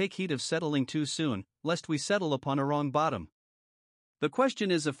 we must take heed of settling too soon, lest we settle upon a wrong bottom. The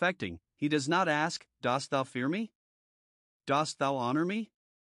question is affecting. He does not ask, dost thou fear me? Dost thou honor me?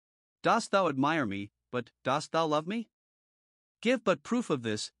 Dost thou admire me, but dost thou love me? Give but proof of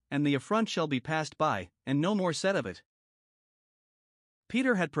this, and the affront shall be passed by, and no more said of it.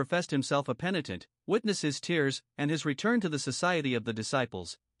 Peter had professed himself a penitent. Witness his tears, and his return to the society of the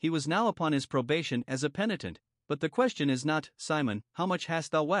disciples. He was now upon his probation as a penitent, but the question is not, Simon, how much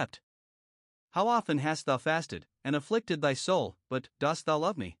hast thou wept? How often hast thou fasted, and afflicted thy soul, but dost thou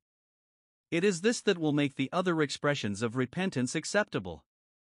love me? It is this that will make the other expressions of repentance acceptable.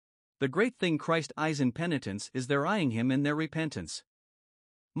 The great thing Christ eyes in penitents is their eyeing him in their repentance.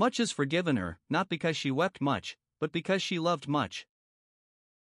 Much is forgiven her, not because she wept much, but because she loved much.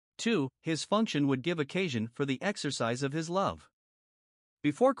 2. His function would give occasion for the exercise of his love.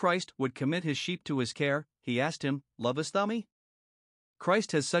 Before Christ would commit his sheep to his care, he asked him, Lovest thou me?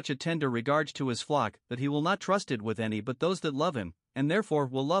 Christ has such a tender regard to his flock that he will not trust it with any but those that love him, and therefore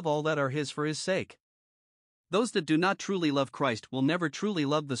will love all that are his for his sake. Those that do not truly love Christ will never truly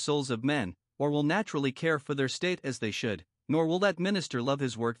love the souls of men, or will naturally care for their state as they should, nor will that minister love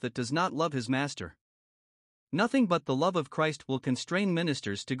his work that does not love his master. Nothing but the love of Christ will constrain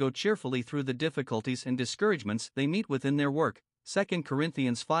ministers to go cheerfully through the difficulties and discouragements they meet with in their work, 2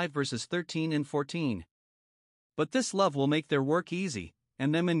 Corinthians 5 verses 13 and 14. But this love will make their work easy,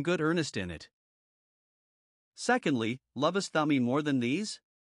 and them in good earnest in it. Secondly, lovest thou me more than these?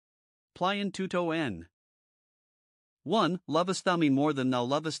 Plion tuto n. 1. Lovest thou me more than thou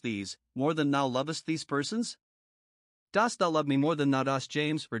lovest these, more than thou lovest these persons? Dost thou love me more than thou dost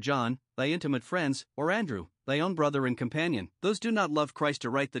James, or John, thy intimate friends, or Andrew, thy own brother and companion? Those do not love Christ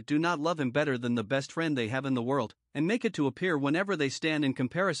aright that do not love him better than the best friend they have in the world, and make it to appear whenever they stand in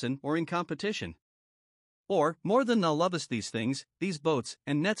comparison or in competition. Or, more than thou lovest these things, these boats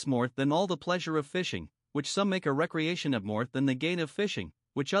and nets more than all the pleasure of fishing, which some make a recreation of more than the gain of fishing,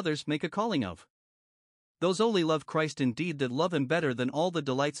 which others make a calling of. Those only love Christ indeed that love him better than all the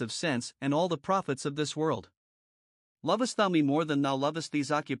delights of sense and all the profits of this world. Lovest thou me more than thou lovest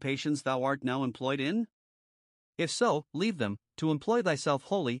these occupations thou art now employed in? If so, leave them, to employ thyself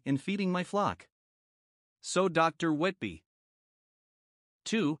wholly in feeding my flock. So Dr. Whitby.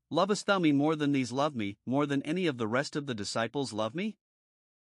 2. Lovest thou me more than these love me, more than any of the rest of the disciples love me?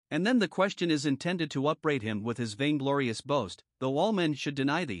 And then the question is intended to upbraid him with his vainglorious boast, though all men should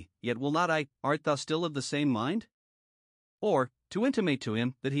deny thee, yet will not I, art thou still of the same mind? Or, to intimate to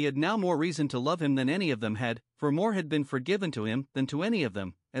him that he had now more reason to love him than any of them had, for more had been forgiven to him than to any of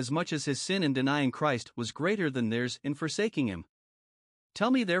them, as much as his sin in denying Christ was greater than theirs in forsaking him.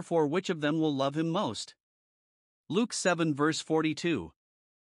 Tell me therefore which of them will love him most. Luke 7 verse 42.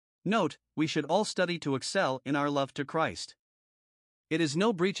 Note, we should all study to excel in our love to Christ. It is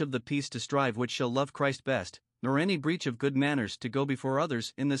no breach of the peace to strive which shall love Christ best, nor any breach of good manners to go before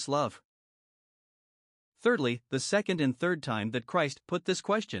others in this love. Thirdly, the second and third time that Christ put this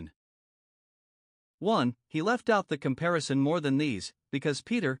question. 1. He left out the comparison more than these, because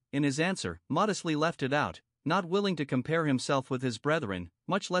Peter, in his answer, modestly left it out, not willing to compare himself with his brethren,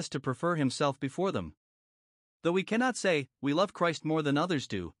 much less to prefer himself before them. Though we cannot say, we love Christ more than others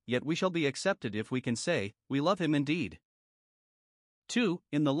do, yet we shall be accepted if we can say, we love him indeed. 2.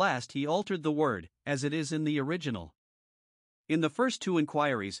 In the last he altered the word, as it is in the original. In the first two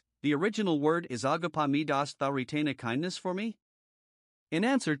inquiries, the original word is agape me. Dost thou retain a kindness for me? In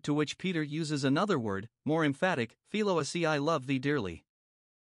answer to which Peter uses another word, more emphatic, philo se, I love thee dearly.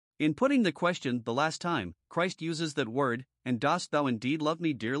 In putting the question the last time, Christ uses that word, and dost thou indeed love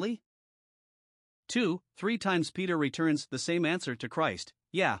me dearly? 2. 3 times Peter returns the same answer to Christ,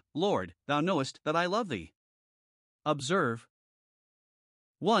 yeah, Lord, thou knowest that I love thee. Observe.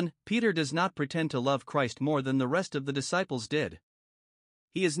 1. Peter does not pretend to love Christ more than the rest of the disciples did.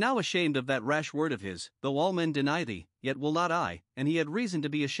 He is now ashamed of that rash word of his, though all men deny thee, yet will not I, and he had reason to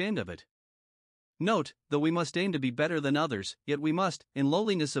be ashamed of it. Note, though we must aim to be better than others, yet we must, in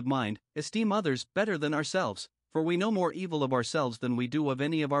lowliness of mind, esteem others better than ourselves, for we know more evil of ourselves than we do of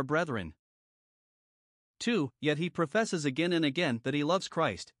any of our brethren. 2. Yet he professes again and again that he loves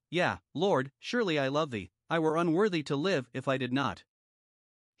Christ, yeah, Lord, surely I love thee, I were unworthy to live if I did not.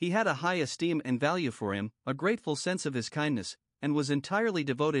 He had a high esteem and value for him, a grateful sense of his kindness, and was entirely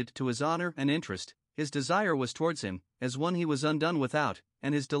devoted to his honor and interest. His desire was towards him, as one he was undone without,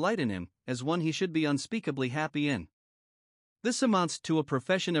 and his delight in him, as one he should be unspeakably happy in. This amounts to a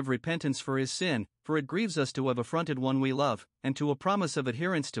profession of repentance for his sin, for it grieves us to have affronted one we love, and to a promise of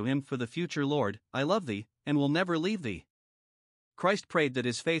adherence to him for the future. Lord, I love thee, and will never leave thee. Christ prayed that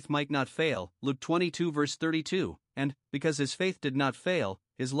his faith might not fail, Luke 22 verse 32, and, because his faith did not fail,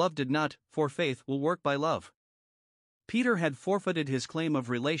 his love did not, for faith will work by love. Peter had forfeited his claim of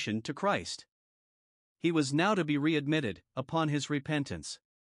relation to Christ. He was now to be readmitted, upon his repentance.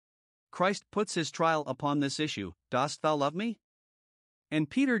 Christ puts his trial upon this issue, dost thou love me? And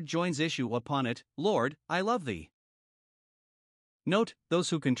Peter joins issue upon it, Lord, I love thee. Note, those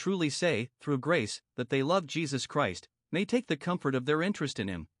who can truly say, through grace, that they love Jesus Christ, may take the comfort of their interest in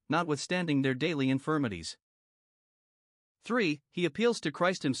him, notwithstanding their daily infirmities. 3. He appeals to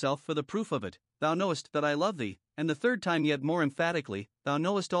Christ himself for the proof of it, thou knowest that I love thee, and the third time yet more emphatically, thou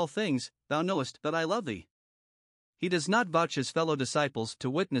knowest all things, thou knowest that I love thee. He does not vouch his fellow disciples to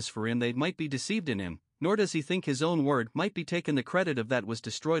witness for him they might be deceived in him, nor does he think his own word might be taken the credit of that was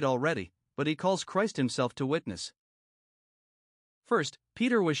destroyed already, but he calls Christ himself to witness. First,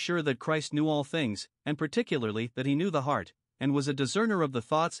 Peter was sure that Christ knew all things, and particularly that he knew the heart, and was a discerner of the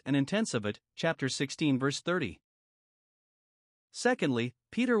thoughts and intents of it, chapter 16 verse 30. Secondly,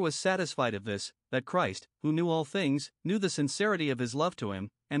 Peter was satisfied of this, that Christ, who knew all things, knew the sincerity of his love to him,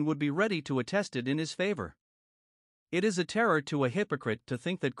 and would be ready to attest it in his favor. It is a terror to a hypocrite to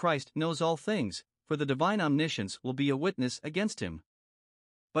think that Christ knows all things, for the divine omniscience will be a witness against him.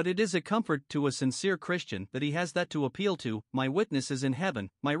 But it is a comfort to a sincere Christian that he has that to appeal to, my witness is in heaven,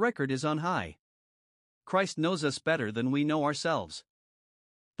 my record is on high. Christ knows us better than we know ourselves.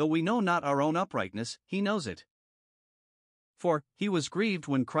 Though we know not our own uprightness, he knows it. For, he was grieved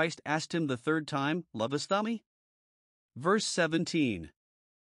when Christ asked him the third time, Lovest thou me? Verse 17.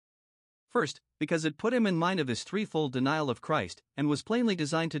 First, because it put him in mind of his threefold denial of Christ, and was plainly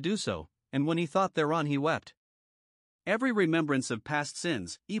designed to do so, and when he thought thereon he wept. Every remembrance of past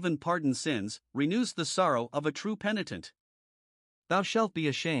sins, even pardoned sins, renews the sorrow of a true penitent. Thou shalt be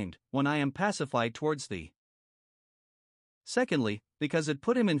ashamed, when I am pacified towards thee. Secondly, because it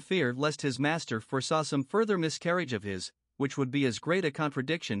put him in fear lest his master foresaw some further miscarriage of his, which would be as great a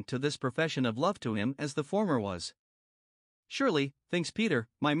contradiction to this profession of love to him as the former was. Surely, thinks Peter,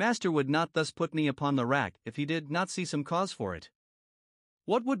 my master would not thus put me upon the rack if he did not see some cause for it.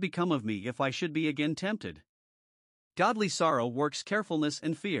 What would become of me if I should be again tempted? Godly sorrow works carefulness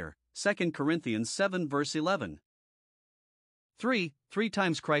and fear, 2 Corinthians 7 verse 11. 3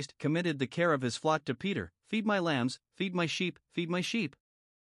 times Christ committed the care of his flock to Peter, feed my lambs, feed my sheep, feed my sheep.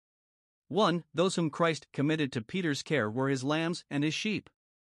 1. Those whom Christ committed to Peter's care were his lambs and his sheep.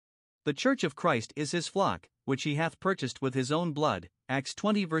 The church of Christ is his flock, which he hath purchased with his own blood, Acts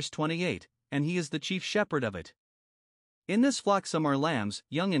 20 verse 28, and he is the chief shepherd of it. In this flock some are lambs,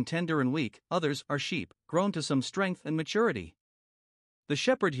 young and tender and weak, others are sheep, grown to some strength and maturity. The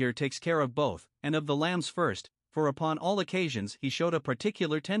shepherd here takes care of both, and of the lambs first, for upon all occasions he showed a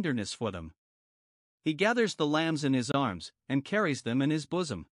particular tenderness for them. He gathers the lambs in his arms, and carries them in his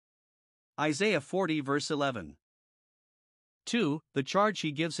bosom. Isaiah 40 verse 11. 2. The charge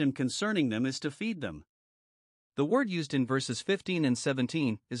he gives him concerning them is to feed them. The word used in verses 15 and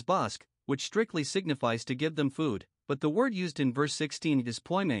 17 is bask, which strictly signifies to give them food, but the word used in verse 16 is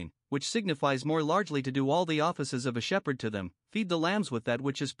poimen, which signifies more largely to do all the offices of a shepherd to them, feed the lambs with that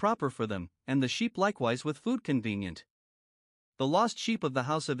which is proper for them, and the sheep likewise with food convenient. The lost sheep of the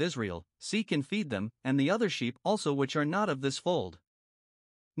house of Israel, seek and feed them, and the other sheep also which are not of this fold.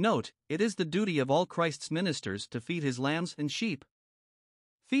 Note, it is the duty of all Christ's ministers to feed his lambs and sheep.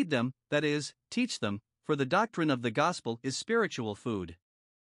 Feed them, that is, teach them, for the doctrine of the gospel is spiritual food.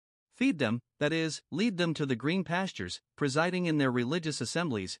 Feed them, that is, lead them to the green pastures, presiding in their religious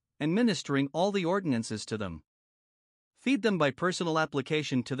assemblies, and ministering all the ordinances to them. Feed them by personal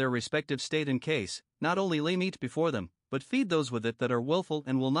application to their respective state and case, not only lay meat before them, but feed those with it that are willful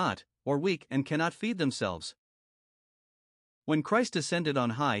and will not, or weak and cannot feed themselves. When Christ ascended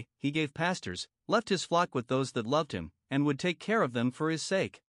on high, he gave pastors, left his flock with those that loved him, and would take care of them for his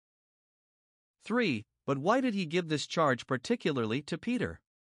sake. 3. But why did he give this charge particularly to Peter?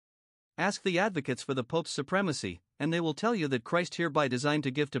 Ask the advocates for the Pope's supremacy, and they will tell you that Christ hereby designed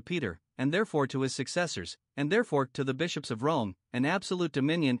to give to Peter, and therefore to his successors, and therefore to the bishops of Rome, an absolute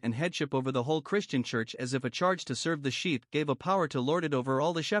dominion and headship over the whole Christian church, as if a charge to serve the sheep gave a power to lord it over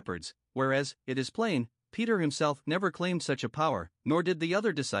all the shepherds, whereas, it is plain, Peter himself never claimed such a power, nor did the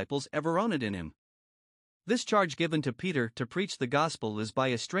other disciples ever own it in him. This charge given to Peter to preach the gospel is by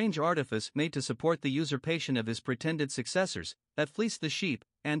a strange artifice made to support the usurpation of his pretended successors, that fleece the sheep,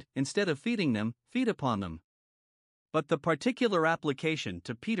 and, instead of feeding them, feed upon them. But the particular application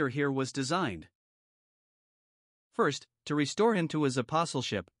to Peter here was designed. First, to restore him to his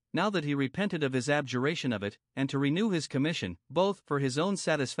apostleship, now that he repented of his abjuration of it, and to renew his commission, both for his own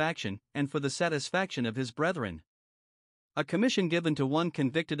satisfaction and for the satisfaction of his brethren. A commission given to one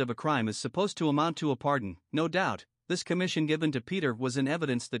convicted of a crime is supposed to amount to a pardon, no doubt. This commission given to Peter was an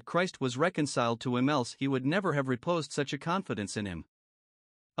evidence that Christ was reconciled to him, else he would never have reposed such a confidence in him.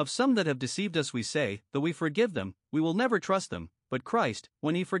 Of some that have deceived us we say, though we forgive them, we will never trust them, but Christ,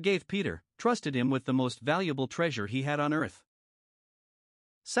 when he forgave Peter, trusted him with the most valuable treasure he had on earth.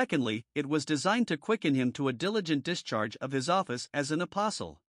 Secondly, it was designed to quicken him to a diligent discharge of his office as an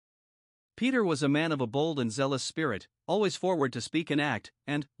apostle. Peter was a man of a bold and zealous spirit, always forward to speak and act,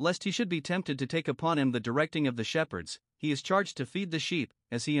 and, lest he should be tempted to take upon him the directing of the shepherds, he is charged to feed the sheep,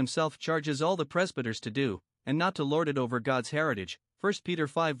 as he himself charges all the presbyters to do, and not to lord it over God's heritage, 1 Peter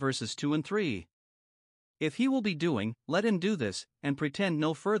 5 verses 2 and 3. If he will be doing, let him do this, and pretend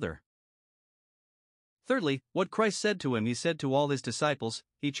no further. Thirdly, what Christ said to him he said to all his disciples.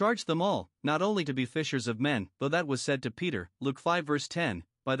 He charged them all, not only to be fishers of men, though that was said to Peter, Luke 5 verse 10,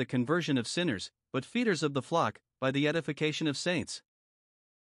 by the conversion of sinners, but feeders of the flock, by the edification of saints.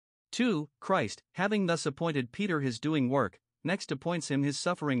 2. Christ, having thus appointed Peter his doing work, next appoints him his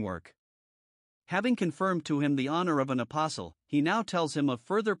suffering work. Having confirmed to him the honor of an apostle, he now tells him of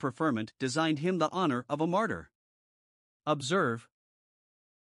further preferment designed him the honor of a martyr. Observe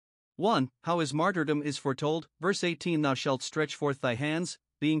 1. How his martyrdom is foretold, verse 18. Thou shalt stretch forth thy hands,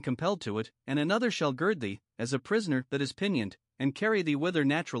 being compelled to it, and another shall gird thee, as a prisoner that is pinioned, and carry thee whither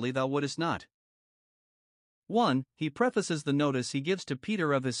naturally thou wouldest not. 1. He prefaces the notice he gives to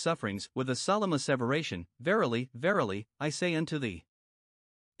Peter of his sufferings with a solemn asseveration, Verily, verily, I say unto thee.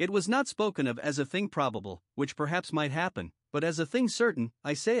 It was not spoken of as a thing probable, which perhaps might happen, but as a thing certain,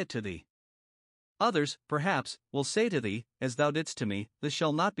 I say it to thee. Others, perhaps, will say to thee, As thou didst to me, this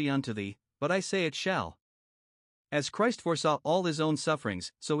shall not be unto thee, but I say it shall. As Christ foresaw all his own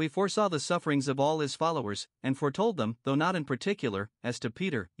sufferings, so he foresaw the sufferings of all his followers, and foretold them, though not in particular, as to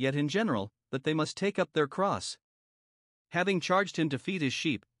Peter, yet in general, that they must take up their cross. Having charged him to feed his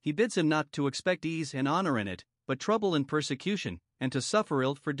sheep, he bids him not to expect ease and honor in it, but trouble and persecution, and to suffer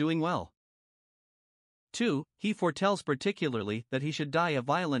ill for doing well. 2. He foretells particularly that he should die a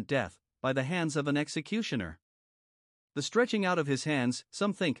violent death, by the hands of an executioner. The stretching out of his hands,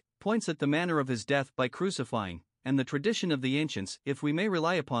 some think, points at the manner of his death by crucifying, and the tradition of the ancients, if we may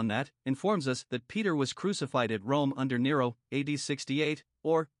rely upon that, informs us that Peter was crucified at Rome under Nero, AD 68,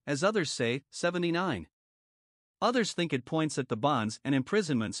 or, as others say, 79. Others think it points at the bonds and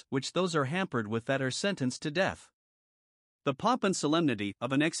imprisonments which those are hampered with that are sentenced to death. The pomp and solemnity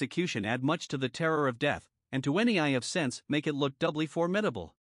of an execution add much to the terror of death, and to any eye of sense make it look doubly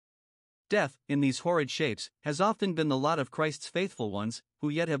formidable. Death, in these horrid shapes, has often been the lot of Christ's faithful ones, who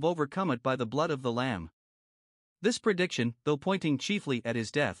yet have overcome it by the blood of the Lamb. This prediction, though pointing chiefly at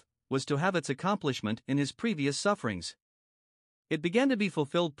his death, was to have its accomplishment in his previous sufferings. It began to be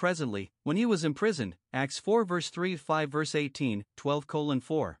fulfilled presently, when he was imprisoned, Acts 4 verse 3, 5 verse 18,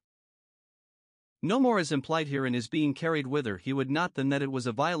 12:4. No more is implied here in his being carried whither he would not than that it was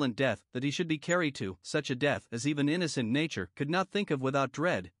a violent death that he should be carried to, such a death as even innocent nature could not think of without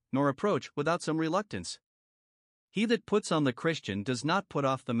dread, nor approach without some reluctance. He that puts on the Christian does not put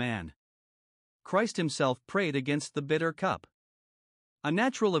off the man. Christ himself prayed against the bitter cup. A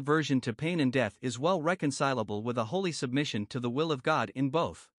natural aversion to pain and death is well reconcilable with a holy submission to the will of God in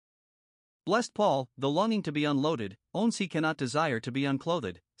both. Blessed Paul, though longing to be unloaded, owns he cannot desire to be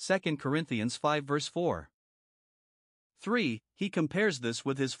unclothed, 2 Corinthians 5 verse 4. 3. He compares this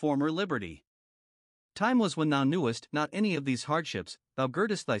with his former liberty. Time was when thou knewest not any of these hardships, thou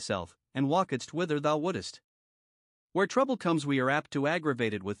girdest thyself, and walkedst whither thou wouldest. Where trouble comes we are apt to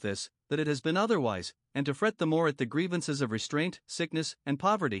aggravate it with this, that it has been otherwise, and to fret the more at the grievances of restraint, sickness, and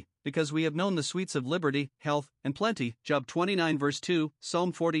poverty, because we have known the sweets of liberty, health, and plenty, Job 29 verse 2,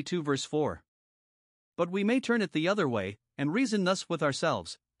 Psalm 42 verse 4. But we may turn it the other way, and reason thus with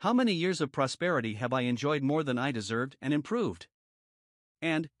ourselves, how many years of prosperity have I enjoyed more than I deserved and improved?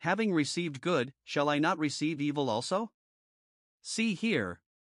 And, having received good, shall I not receive evil also? See here.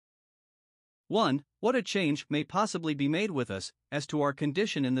 1. What a change may possibly be made with us, as to our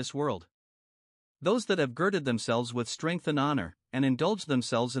condition in this world. Those that have girded themselves with strength and honor, and indulged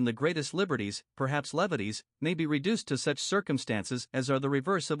themselves in the greatest liberties, perhaps levities, may be reduced to such circumstances as are the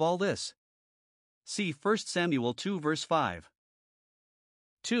reverse of all this. See 1 Samuel 2 verse 5.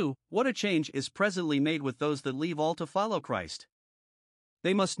 2. What a change is presently made with those that leave all to follow Christ.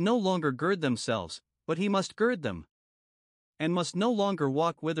 They must no longer gird themselves, but he must gird them. And must no longer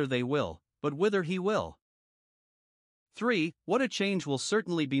walk whither they will, but whither he will. 3. What a change will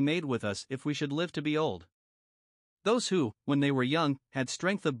certainly be made with us if we should live to be old. Those who, when they were young, had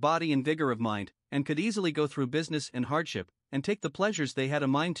strength of body and vigor of mind, and could easily go through business and hardship, and take the pleasures they had a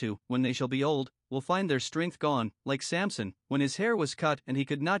mind to, when they shall be old, will find their strength gone, like Samson, when his hair was cut and he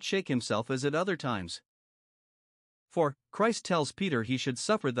could not shake himself as at other times. For, Christ tells Peter he should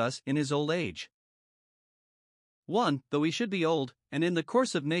suffer thus in his old age. 1. Though he should be old, and in the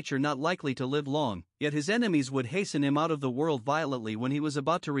course of nature not likely to live long, yet his enemies would hasten him out of the world violently when he was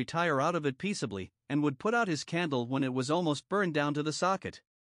about to retire out of it peaceably, and would put out his candle when it was almost burned down to the socket.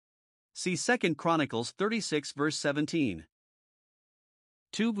 See 2 Chronicles 36 verse 17.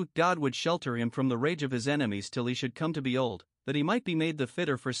 2. God would shelter him from the rage of his enemies till he should come to be old, that he might be made the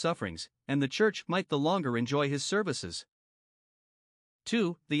fitter for sufferings, and the church might the longer enjoy his services.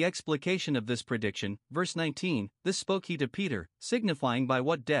 2. The explication of this prediction, verse 19, this spoke he to Peter, signifying by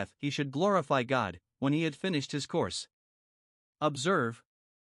what death he should glorify God, when he had finished his course. Observe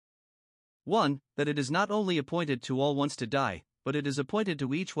 1. That it is not only appointed to all once to die, but it is appointed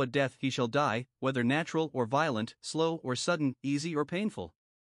to each what death he shall die, whether natural or violent, slow or sudden, easy or painful.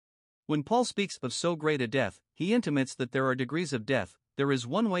 When Paul speaks of so great a death, he intimates that there are degrees of death. There is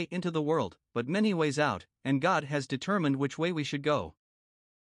one way into the world, but many ways out, and God has determined which way we should go.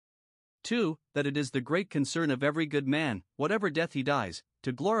 2. That it is the great concern of every good man, whatever death he dies,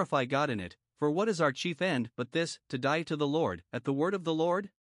 to glorify God in it, for what is our chief end but this, to die to the Lord, at the word of the Lord?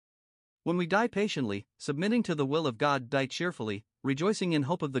 When we die patiently, submitting to the will of God, die cheerfully, rejoicing in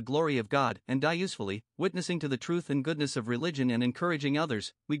hope of the glory of God, and die usefully, witnessing to the truth and goodness of religion and encouraging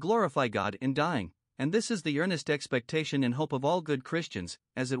others, we glorify God in dying, and this is the earnest expectation and hope of all good Christians,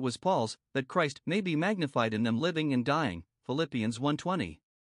 as it was Paul's, that Christ may be magnified in them living and dying. Philippians 1:20.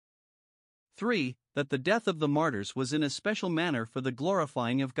 3. That the death of the martyrs was in a special manner for the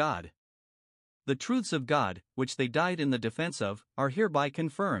glorifying of God. The truths of God, which they died in the defense of, are hereby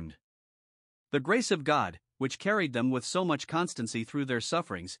confirmed. The grace of God, which carried them with so much constancy through their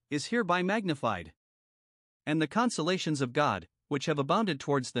sufferings, is hereby magnified. And the consolations of God, which have abounded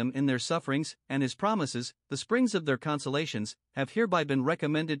towards them in their sufferings, and His promises, the springs of their consolations, have hereby been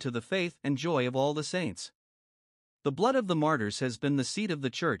recommended to the faith and joy of all the saints. The blood of the martyrs has been the seed of the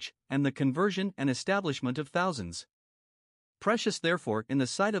Church, and the conversion and establishment of thousands. Precious therefore in the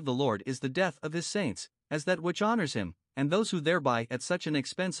sight of the Lord is the death of His saints, as that which honors Him, and those who thereby at such an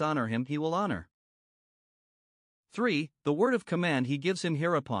expense honor Him He will honor. 3. The word of command He gives him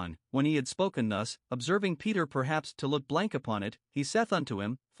hereupon, when He had spoken thus, observing Peter perhaps to look blank upon it, He saith unto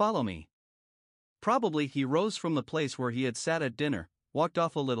him, Follow me. Probably He rose from the place where He had sat at dinner, walked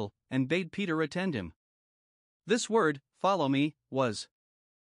off a little, and bade Peter attend Him. This word, follow me, was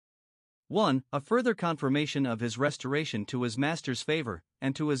 1. A further confirmation of His restoration to His Master's favor,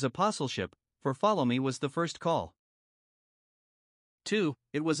 and to His apostleship, for follow me was the first call. 2.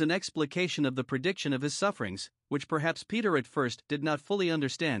 It was an explication of the prediction of His sufferings, which perhaps Peter at first did not fully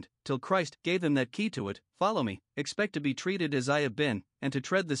understand, till Christ gave him that key to it. Follow me, expect to be treated as I have been, and to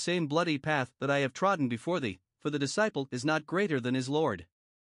tread the same bloody path that I have trodden before thee, for the disciple is not greater than his Lord.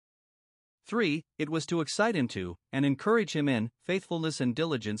 3. It was to excite him to, and encourage him in, faithfulness and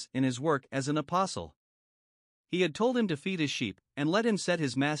diligence in his work as an apostle. He had told him to feed his sheep, and let him set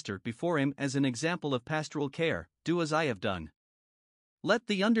his master before him as an example of pastoral care. Do as I have done. Let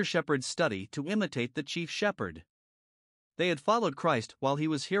the under-shepherds study to imitate the chief shepherd. They had followed Christ while He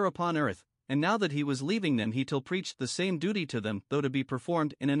was here upon earth, and now that He was leaving them He still preached the same duty to them, though to be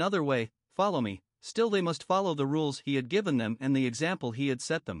performed in another way. Follow me. Still they must follow the rules He had given them and the example He had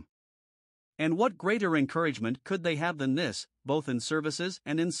set them. And what greater encouragement could they have than this, both in services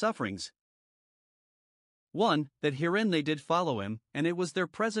and in sufferings? 1. That herein they did follow Him, and it was their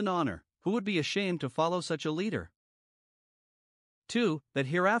present honor. Who would be ashamed to follow such a leader? 2. That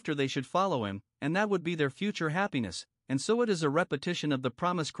hereafter they should follow Him, and that would be their future happiness, and so it is a repetition of the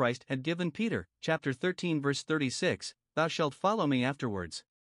promise Christ had given Peter, chapter 13 verse 36, Thou shalt follow me afterwards.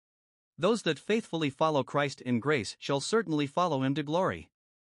 Those that faithfully follow Christ in grace shall certainly follow Him to glory.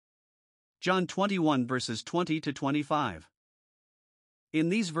 John 21 verses 20 to 25. In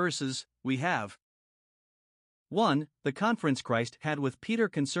these verses, we have 1. The conference Christ had with Peter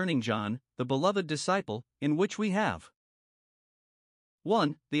concerning John, the beloved disciple, in which we have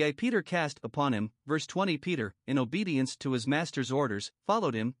 1. The eye Peter cast upon him, verse 20. Peter, in obedience to his master's orders,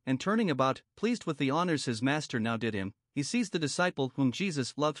 followed him, and turning about, pleased with the honors his master now did him, he sees the disciple whom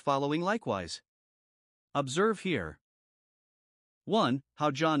Jesus loved following likewise. Observe here 1. How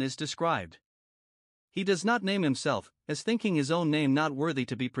John is described. He does not name himself, as thinking his own name not worthy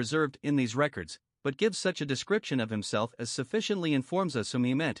to be preserved in these records, but gives such a description of himself as sufficiently informs us whom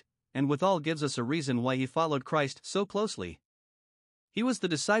he meant, and withal gives us a reason why he followed Christ so closely. He was the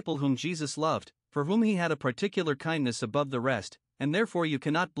disciple whom Jesus loved, for whom He had a particular kindness above the rest, and therefore you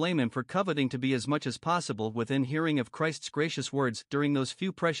cannot blame him for coveting to be as much as possible within hearing of Christ's gracious words during those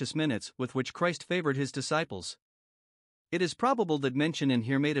few precious minutes with which Christ favored His disciples. It is probable that mention in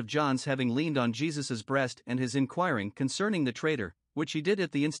here made of John's having leaned on Jesus' breast and his inquiring concerning the traitor, which he did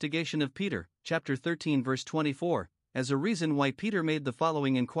at the instigation of Peter, chapter 13 verse 24, as a reason why Peter made the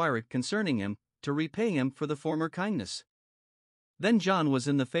following inquiry concerning him, to repay him for the former kindness. Then John was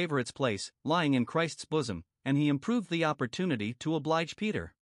in the favorite's place, lying in Christ's bosom, and he improved the opportunity to oblige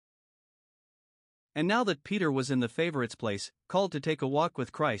Peter. And now that Peter was in the favorite's place, called to take a walk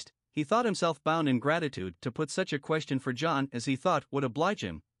with Christ, he thought himself bound in gratitude to put such a question for John as he thought would oblige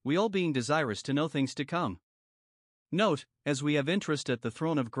him, we all being desirous to know things to come. Note, as we have interest at the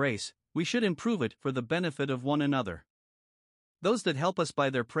throne of grace, we should improve it for the benefit of one another. Those that help us by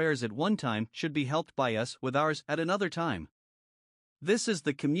their prayers at one time should be helped by us with ours at another time. This is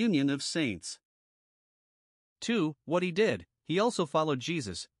the communion of saints. 2. What he did, he also followed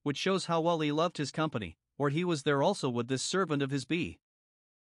Jesus, which shows how well he loved his company, or he was there also with this servant of his be.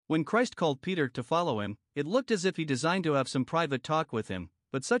 When Christ called Peter to follow him, it looked as if he designed to have some private talk with him,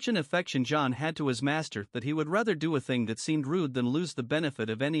 but such an affection John had to his master that he would rather do a thing that seemed rude than lose the benefit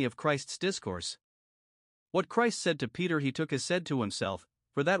of any of Christ's discourse. What Christ said to Peter he took as said to himself,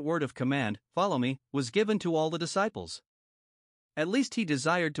 for that word of command, follow me, was given to all the disciples. At least he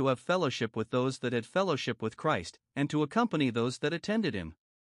desired to have fellowship with those that had fellowship with Christ, and to accompany those that attended him.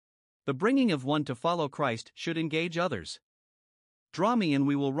 The bringing of one to follow Christ should engage others. Draw me and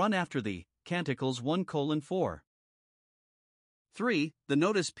we will run after thee, Canticles 1:4. 3. The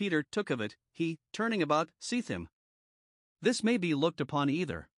notice Peter took of it, he, turning about, seeth him. This may be looked upon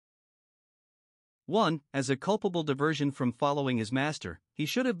either 1. As a culpable diversion from following his master. He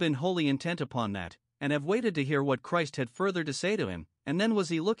should have been wholly intent upon that, and have waited to hear what Christ had further to say to him, and then was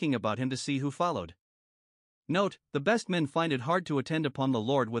he looking about him to see who followed. Note, the best men find it hard to attend upon the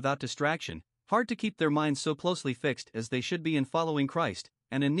Lord without distraction, hard to keep their minds so closely fixed as they should be in following Christ,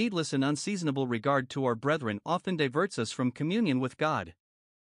 and a needless and unseasonable regard to our brethren often diverts us from communion with God.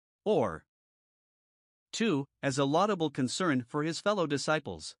 Or 2. As a laudable concern for his fellow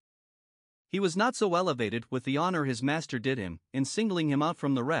disciples. He was not so elevated with the honor his master did him, in singling him out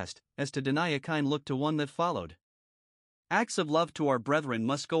from the rest, as to deny a kind look to one that followed. Acts of love to our brethren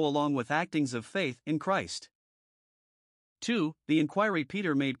must go along with actings of faith in Christ. 2. The inquiry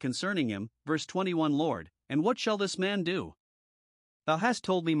Peter made concerning him, verse 21. Lord, and what shall this man do? Thou hast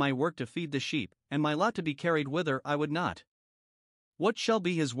told me my work to feed the sheep, and my lot to be carried whither I would not. What shall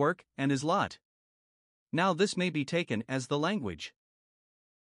be his work, and his lot? Now this may be taken as the language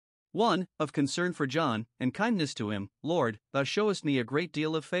 1. Of concern for John, and kindness to him. Lord, thou showest me a great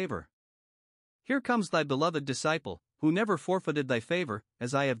deal of favor. Here comes thy beloved disciple, who never forfeited thy favor,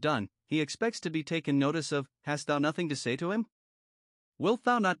 as I have done. He expects to be taken notice of. Hast thou nothing to say to him? Wilt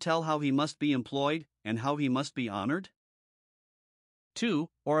thou not tell how he must be employed, and how he must be honored? 2.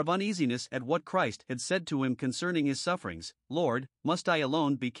 Or of uneasiness at what Christ had said to him concerning his sufferings. Lord, must I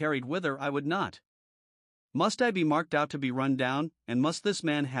alone be carried whither I would not? Must I be marked out to be run down, and must this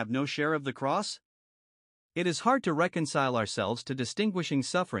man have no share of the cross? It is hard to reconcile ourselves to distinguishing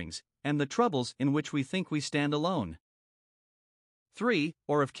sufferings, and the troubles in which we think we stand alone. 3.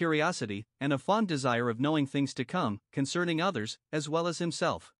 Or of curiosity, and a fond desire of knowing things to come, concerning others, as well as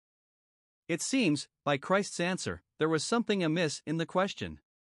himself. It seems, by Christ's answer, there was something amiss in the question.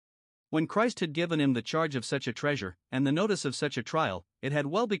 When Christ had given him the charge of such a treasure, and the notice of such a trial, it had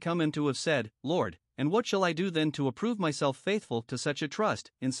well become him to have said, Lord, and what shall I do then to approve myself faithful to such a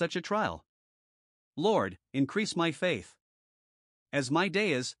trust, in such a trial? Lord, increase my faith. As my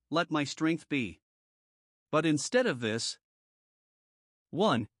day is, let my strength be. But instead of this,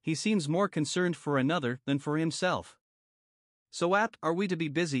 1. He seems more concerned for another than for himself. So apt are we to be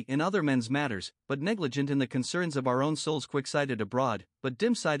busy in other men's matters, but negligent in the concerns of our own souls, quick-sighted abroad, but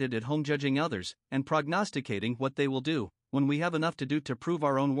dim-sighted at home, judging others, and prognosticating what they will do, when we have enough to do to prove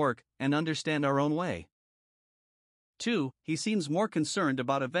our own work, and understand our own way. 2. He seems more concerned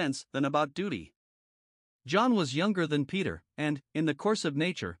about events than about duty. John was younger than Peter, and, in the course of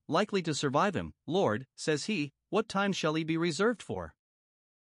nature, likely to survive him. Lord, says he, what time shall he be reserved for?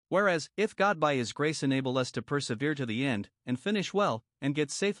 Whereas, if God by his grace enable us to persevere to the end, and finish well, and get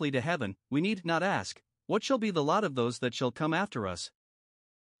safely to heaven, we need not ask, what shall be the lot of those that shall come after us?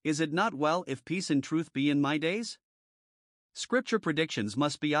 Is it not well if peace and truth be in my days? Scripture predictions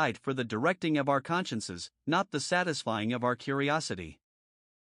must be eyed for the directing of our consciences, not the satisfying of our curiosity.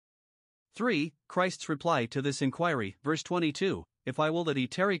 3. Christ's reply to this inquiry, verse 22, If I will that he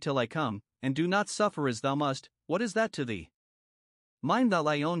tarry till I come, and do not suffer as thou must, what is that to thee? Mind thou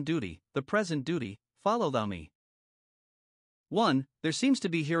thy own duty, the present duty, follow thou me. 1. There seems to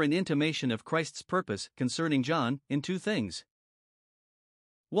be here an intimation of Christ's purpose concerning John, in two things.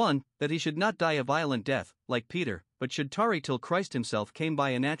 1. That he should not die a violent death, like Peter, but should tarry till Christ himself came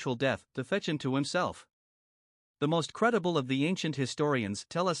by a natural death to fetch him to himself. The most credible of the ancient historians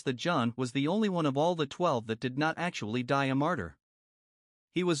tell us that John was the only one of all the 12 that did not actually die a martyr.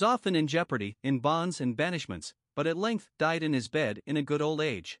 He was often in jeopardy, in bonds and banishments, but at length died in his bed in a good old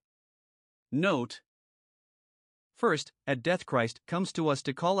age. Note: First, at death Christ comes to us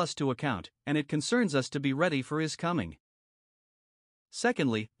to call us to account, and it concerns us to be ready for his coming.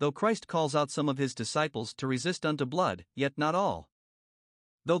 Secondly, though Christ calls out some of his disciples to resist unto blood, yet not all.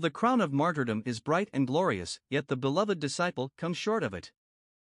 Though the crown of martyrdom is bright and glorious, yet the beloved disciple comes short of it.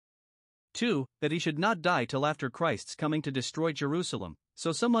 2. That he should not die till after Christ's coming to destroy Jerusalem,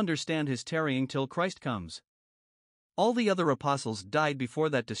 so some understand his tarrying till Christ comes. All the other apostles died before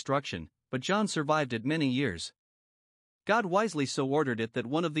that destruction, but John survived it many years. God wisely so ordered it that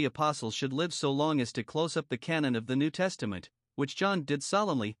one of the apostles should live so long as to close up the canon of the New Testament, which John did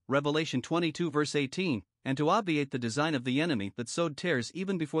solemnly, Revelation 22 verse 18, and to obviate the design of the enemy that sowed tares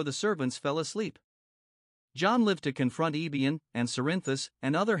even before the servants fell asleep. John lived to confront Ebion, and Cerinthus,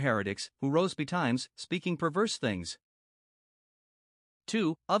 and other heretics, who rose betimes, speaking perverse things.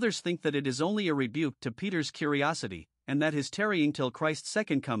 2. Others think that it is only a rebuke to Peter's curiosity, and that his tarrying till Christ's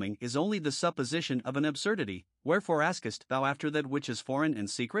second coming is only the supposition of an absurdity. Wherefore askest thou after that which is foreign and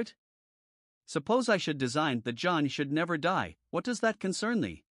secret? Suppose I should design that John should never die, what does that concern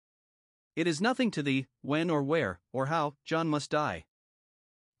thee? It is nothing to thee, when or where, or how, John must die.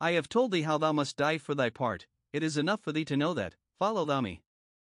 I have told thee how thou must die for thy part, it is enough for thee to know that, follow thou me.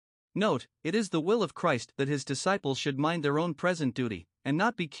 Note, it is the will of Christ that his disciples should mind their own present duty, and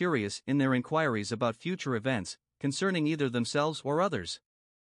not be curious in their inquiries about future events, concerning either themselves or others.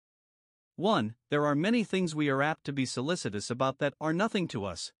 1. There are many things we are apt to be solicitous about that are nothing to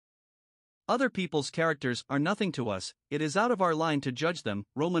us. Other people's characters are nothing to us, it is out of our line to judge them,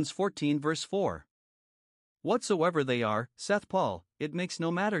 Romans 14 verse 4. Whatsoever they are, saith Paul, it makes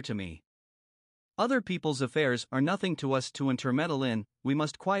no matter to me. Other people's affairs are nothing to us to intermeddle in, we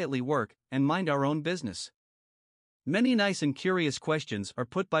must quietly work, and mind our own business. Many nice and curious questions are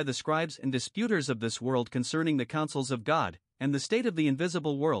put by the scribes and disputers of this world concerning the counsels of God, and the state of the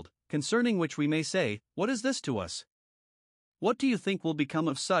invisible world, concerning which we may say, what is this to us? What do you think will become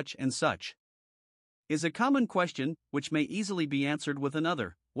of such and such? Is a common question, which may easily be answered with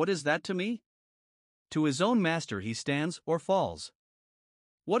another, what is that to me? To his own master he stands or falls.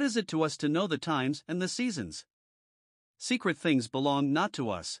 What is it to us to know the times and the seasons? Secret things belong not to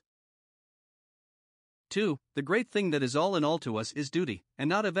us. 2. The great thing that is all in all to us is duty, and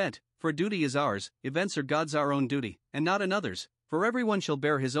not event, for duty is ours, events are God's our own duty, and not another's, for everyone shall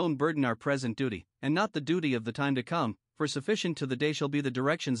bear his own burden our present duty, and not the duty of the time to come, for sufficient to the day shall be the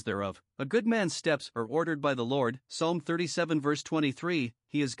directions thereof. A good man's steps are ordered by the Lord, Psalm 37 verse 23,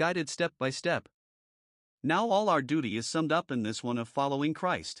 he is guided step by step. Now all our duty is summed up in this one of following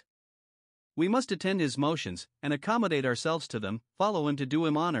Christ. We must attend his motions, and accommodate ourselves to them, follow him to do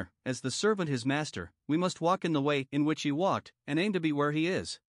him honor, as the servant his master, we must walk in the way in which he walked, and aim to be where he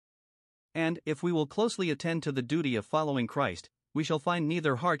is. And, if we will closely attend to the duty of following Christ, we shall find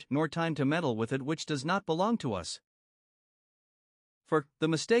neither heart nor time to meddle with it which does not belong to us. For, the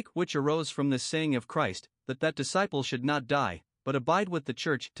mistake which arose from this saying of Christ, that disciple should not die, but abide with the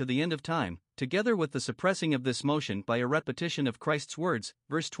church to the end of time, together with the suppressing of this motion by a repetition of Christ's words,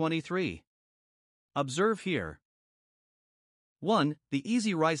 verse 23. Observe here. 1. The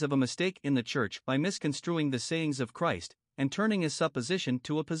easy rise of a mistake in the church by misconstruing the sayings of Christ, and turning his supposition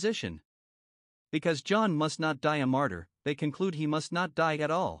to a position. Because John must not die a martyr, they conclude he must not die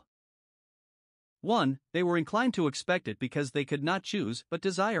at all. 1. They were inclined to expect it because they could not choose but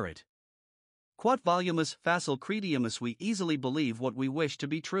desire it. Quod volumus facile crediamus, we easily believe what we wish to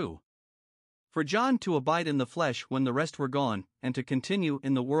be true. For John to abide in the flesh when the rest were gone, and to continue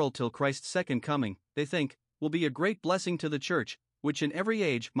in the world till Christ's second coming, they think, will be a great blessing to the church, which in every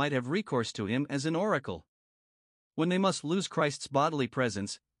age might have recourse to him as an oracle. When they must lose Christ's bodily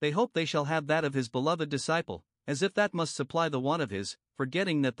presence, they hope they shall have that of his beloved disciple, as if that must supply the want of his,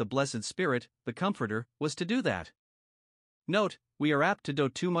 forgetting that the blessed Spirit, the Comforter, was to do that. Note, we are apt to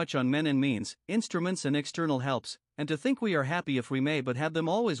dote too much on men and means, instruments and external helps, and to think we are happy if we may but have them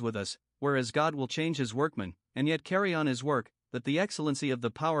always with us, whereas God will change his workmen, and yet carry on his work, that the excellency of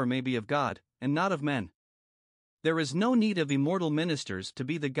the power may be of God, and not of men. There is no need of immortal ministers to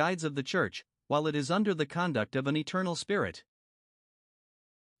be the guides of the church, while it is under the conduct of an eternal Spirit.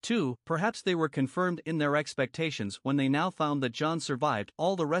 2. Perhaps they were confirmed in their expectations when they now found that John survived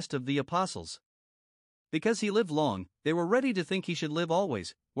all the rest of the apostles. Because he lived long, they were ready to think he should live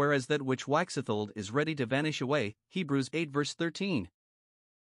always, whereas that which waxeth old is ready to vanish away, Hebrews 8 verse 13.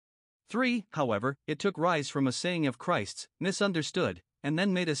 3. However, it took rise from a saying of Christ's, misunderstood, and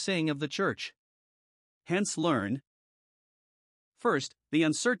then made a saying of the church. Hence learn, first, the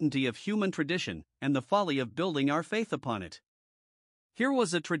uncertainty of human tradition, and the folly of building our faith upon it. Here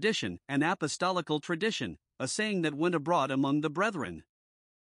was a tradition, an apostolical tradition, a saying that went abroad among the brethren.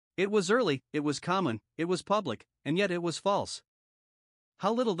 It was early, it was common, it was public, and yet it was false.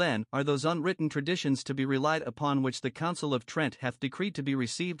 How little then are those unwritten traditions to be relied upon which the Council of Trent hath decreed to be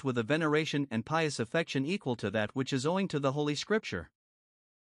received with a veneration and pious affection equal to that which is owing to the Holy Scripture.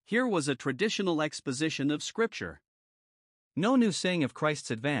 Here was a traditional exposition of Scripture. No new saying of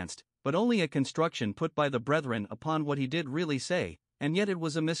Christ's advanced, but only a construction put by the brethren upon what he did really say, and yet it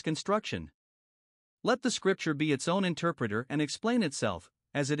was a misconstruction. Let the Scripture be its own interpreter and explain itself,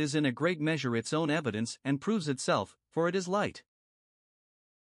 as it is in a great measure its own evidence and proves itself, for it is light.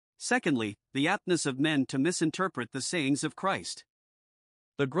 Secondly, the aptness of men to misinterpret the sayings of Christ.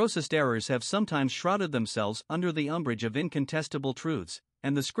 The grossest errors have sometimes shrouded themselves under the umbrage of incontestable truths,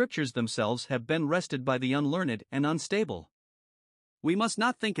 and the Scriptures themselves have been wrested by the unlearned and unstable. We must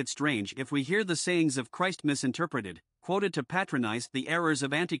not think it strange if we hear the sayings of Christ misinterpreted, quoted to patronize the errors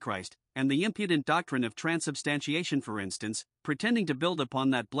of Antichrist, and the impudent doctrine of transubstantiation, for instance, pretending to build upon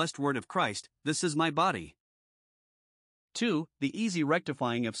that blessed word of Christ, "This is my body." 2. The easy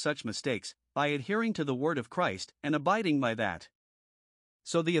rectifying of such mistakes, by adhering to the word of Christ and abiding by that.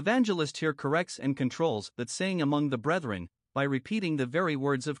 So the evangelist here corrects and controls that saying among the brethren, by repeating the very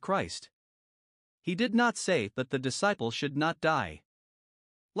words of Christ. He did not say that the disciple should not die.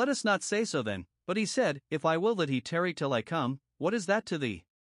 Let us not say so then, but he said, If I will that he tarry till I come, what is that to thee?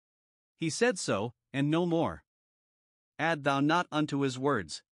 He said so, and no more. Add thou not unto his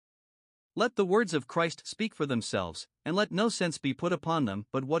words. Let the words of Christ speak for themselves, and let no sense be put upon them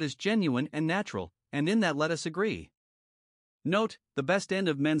but what is genuine and natural, and in that let us agree. Note, the best end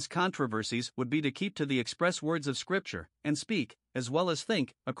of men's controversies would be to keep to the express words of Scripture, and speak, as well as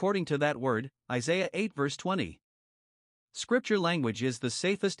think, according to that word, Isaiah 8 verse 20. Scripture language is the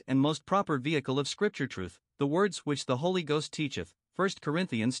safest and most proper vehicle of Scripture truth, the words which the Holy Ghost teacheth, 1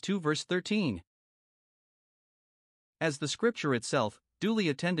 Corinthians 2 verse 13. As the Scripture itself, duly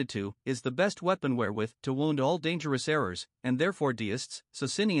attended to, is the best weapon wherewith to wound all dangerous errors, and therefore deists,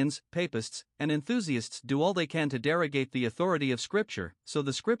 Socinians, Papists, and enthusiasts do all they can to derogate the authority of Scripture, so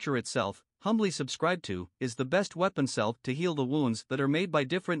the Scripture itself, humbly subscribed to, is the best weapon salve to heal the wounds that are made by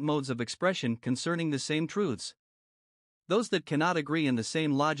different modes of expression concerning the same truths. Those that cannot agree in the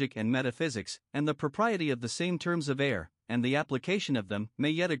same logic and metaphysics, and the propriety of the same terms of air, and the application of them, may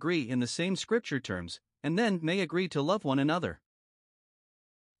yet agree in the same Scripture terms, and then may agree to love one another.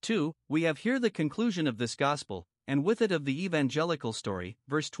 2. We have here the conclusion of this gospel, and with it of the evangelical story,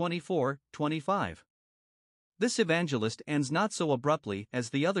 verse 24-25. This evangelist ends not so abruptly as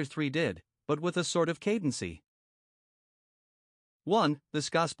the other three did, but with a sort of cadency. 1.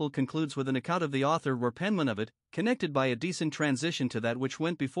 This gospel concludes with an account of the author or penman of it, connected by a decent transition to that which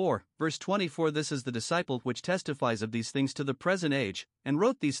went before. Verse 24. This is the disciple which testifies of these things to the present age, and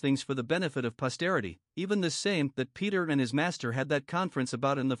wrote these things for the benefit of posterity, even this same that Peter and his master had that conference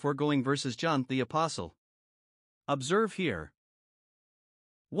about in the foregoing verses. John the Apostle. Observe here.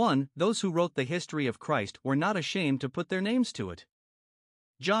 1. Those who wrote the history of Christ were not ashamed to put their names to it.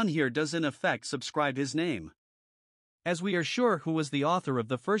 John here does in effect subscribe his name. As we are sure who was the author of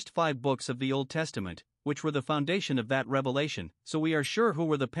the first 5 books of the Old Testament, which were the foundation of that revelation, so we are sure who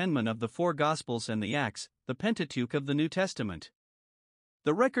were the penmen of the 4 Gospels and the Acts, the Pentateuch of the New Testament.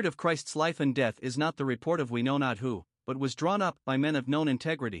 The record of Christ's life and death is not the report of we know not who, but was drawn up by men of known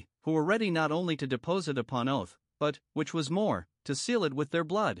integrity, who were ready not only to depose it upon oath, but, which was more, to seal it with their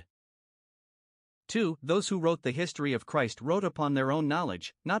blood. 2. Those who wrote the history of Christ wrote upon their own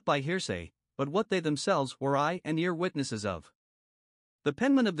knowledge, not by hearsay, but what they themselves were eye and ear witnesses of. The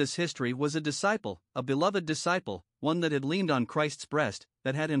penman of this history was a disciple, a beloved disciple, one that had leaned on Christ's breast,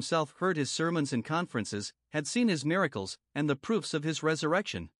 that had himself heard his sermons and conferences, had seen his miracles, and the proofs of his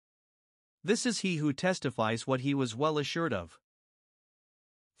resurrection. This is he who testifies what he was well assured of.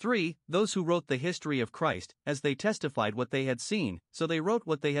 3. Those who wrote the history of Christ, as they testified what they had seen, so they wrote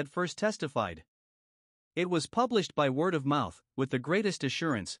what they had first testified. It was published by word of mouth, with the greatest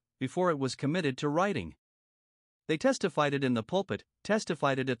assurance, before it was committed to writing. They testified it in the pulpit,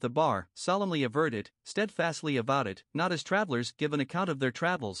 testified it at the bar, solemnly averred it, steadfastly avowed it, not as travelers give an account of their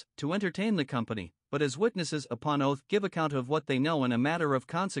travels, to entertain the company, but as witnesses upon oath give account of what they know in a matter of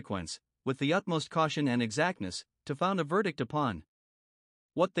consequence, with the utmost caution and exactness, to found a verdict upon.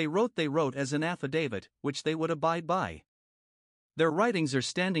 What they wrote as an affidavit, which they would abide by. Their writings are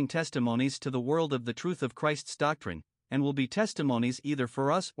standing testimonies to the world of the truth of Christ's doctrine, and will be testimonies either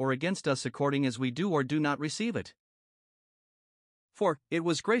for us or against us according as we do or do not receive it. For it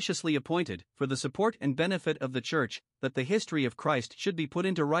was graciously appointed, for the support and benefit of the Church, that the history of Christ should be put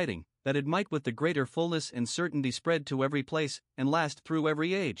into writing, that it might with the greater fullness and certainty spread to every place, and last through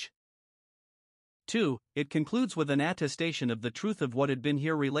every age. 2. It concludes with an attestation of the truth of what had been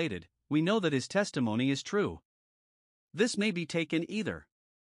here related. We know that his testimony is true. This may be taken either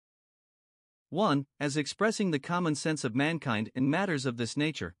 1. As expressing the common sense of mankind in matters of this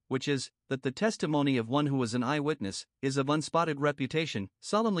nature, which is, that the testimony of one who was an eyewitness, is of unspotted reputation,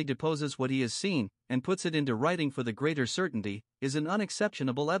 solemnly deposes what he has seen, and puts it into writing for the greater certainty, is an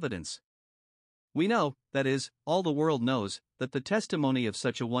unexceptionable evidence. We know, that is, all the world knows, that the testimony of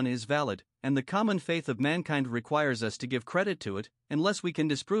such a one is valid, and the common faith of mankind requires us to give credit to it, unless we can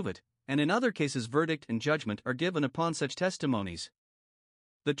disprove it, and in other cases verdict and judgment are given upon such testimonies.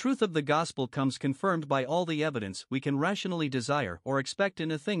 The truth of the gospel comes confirmed by all the evidence we can rationally desire or expect in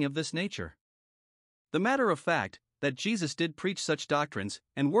a thing of this nature. The matter of fact, that Jesus did preach such doctrines,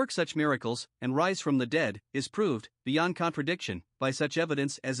 and work such miracles, and rise from the dead, is proved, beyond contradiction, by such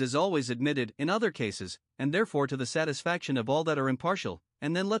evidence as is always admitted in other cases, and therefore to the satisfaction of all that are impartial,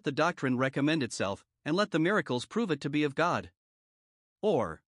 and then let the doctrine recommend itself, and let the miracles prove it to be of God.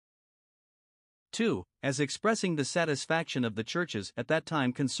 Or 2. As expressing the satisfaction of the churches at that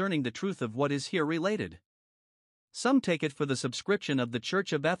time concerning the truth of what is here related. Some take it for the subscription of the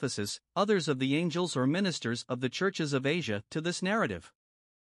Church of Ephesus, others of the angels or ministers of the churches of Asia to this narrative.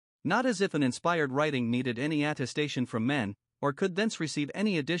 Not as if an inspired writing needed any attestation from men, or could thence receive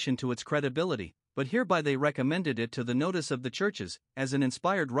any addition to its credibility, but hereby they recommended it to the notice of the churches, as an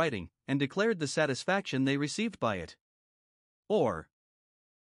inspired writing, and declared the satisfaction they received by it. Or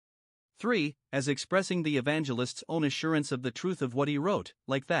 3. As expressing the evangelist's own assurance of the truth of what he wrote,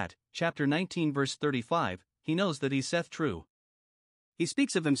 like that, chapter 19 verse 35, he knows that he saith true. He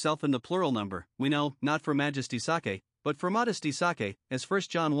speaks of himself in the plural number, we know, not for majesty sake, but for modesty sake, as 1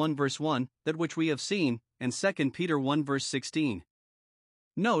 John 1 verse 1, that which we have seen, and 2 Peter 1 verse 16.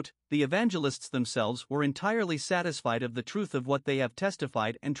 Note, the evangelists themselves were entirely satisfied of the truth of what they have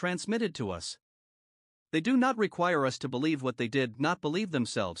testified and transmitted to us. They do not require us to believe what they did not believe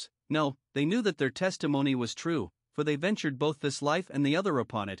themselves. No, they knew that their testimony was true, for they ventured both this life and the other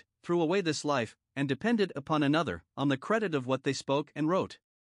upon it, threw away this life, and depended upon another, on the credit of what they spoke and wrote.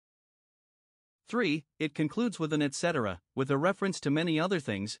 3. It concludes with an etc., with a reference to many other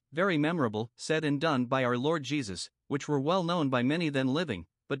things, very memorable, said and done by our Lord Jesus, which were well known by many then living,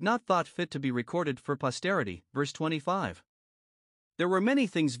 but not thought fit to be recorded for posterity, verse 25. There were many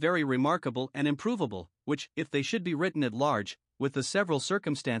things very remarkable and improvable, which, if they should be written at large, with the several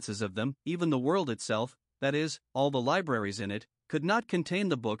circumstances of them, even the world itself, that is, all the libraries in it, could not contain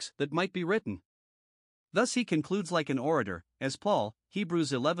the books that might be written. Thus he concludes like an orator, as Paul,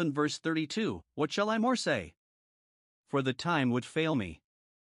 Hebrews 11 verse 32, what shall I more say? For the time would fail me.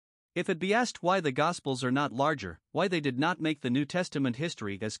 If it be asked why the Gospels are not larger, why they did not make the New Testament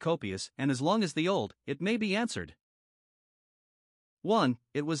history as copious and as long as the Old, it may be answered. 1.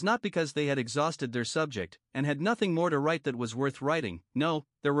 It was not because they had exhausted their subject, and had nothing more to write that was worth writing. No,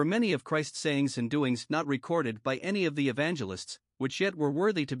 there were many of Christ's sayings and doings not recorded by any of the evangelists, which yet were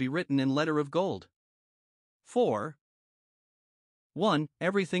worthy to be written in letter of gold. 4. 1.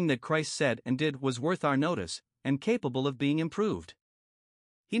 Everything that Christ said and did was worth our notice, and capable of being improved.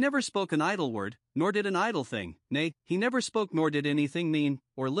 He never spoke an idle word, nor did an idle thing, nay, he never spoke nor did anything mean,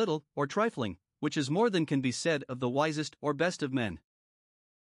 or little, or trifling, which is more than can be said of the wisest or best of men.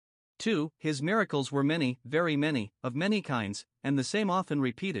 2. His miracles were many, very many, of many kinds, and the same often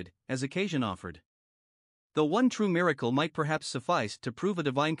repeated, as occasion offered. Though one true miracle might perhaps suffice to prove a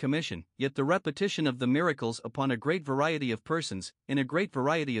divine commission, yet the repetition of the miracles upon a great variety of persons, in a great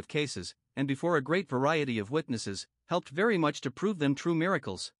variety of cases, and before a great variety of witnesses, helped very much to prove them true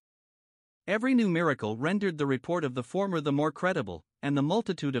miracles. Every new miracle rendered the report of the former the more credible, and the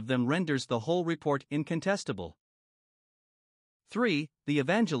multitude of them renders the whole report incontestable. 3. The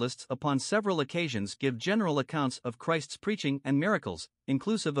evangelists upon several occasions give general accounts of Christ's preaching and miracles,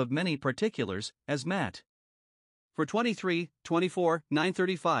 inclusive of many particulars, as Matt. For 23, 24,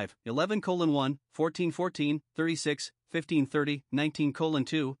 935, 11:1, 14:14, 36, 15:30,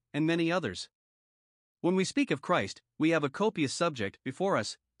 19:2, and many others. When we speak of Christ, we have a copious subject before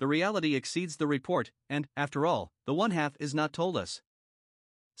us, the reality exceeds the report, and, after all, the one half is not told us.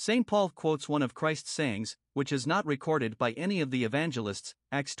 St. Paul quotes one of Christ's sayings, which is not recorded by any of the evangelists,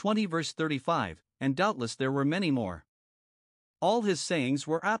 Acts 20 verse 35, and doubtless there were many more. All his sayings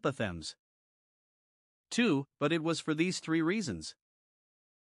were apophthegms. 2. But it was for these 3 reasons.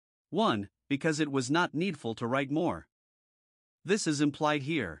 1. Because it was not needful to write more. This is implied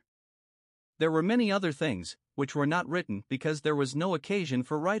here. There were many other things, which were not written because there was no occasion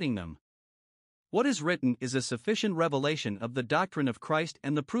for writing them. What is written is a sufficient revelation of the doctrine of Christ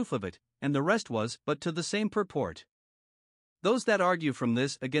and the proof of it, and the rest was but to the same purport. Those that argue from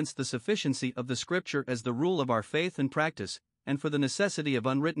this against the sufficiency of the Scripture as the rule of our faith and practice, and for the necessity of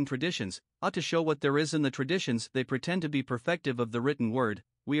unwritten traditions, ought to show what there is in the traditions they pretend to be perfective of the written word.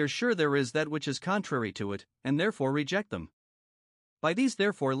 We are sure there is that which is contrary to it, and therefore reject them. By these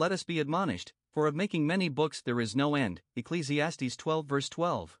therefore let us be admonished, for of making many books there is no end. Ecclesiastes 12 verse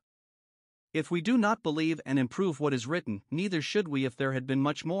 12. If we do not believe and improve what is written, neither should we if there had been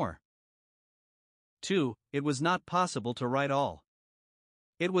much more. 2. It was not possible to write all.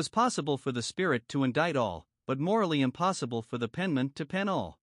 It was possible for the Spirit to indite all, but morally impossible for the penman to pen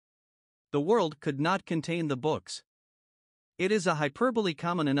all. The world could not contain the books. It is a hyperbole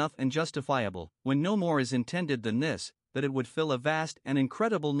common enough and justifiable, when no more is intended than this, that it would fill a vast and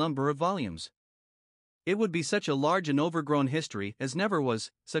incredible number of volumes. It would be such a large and overgrown history as never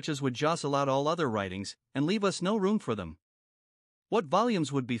was, such as would jostle out all other writings, and leave us no room for them. What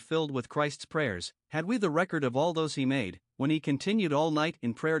volumes would be filled with Christ's prayers, had we the record of all those he made, when he continued all night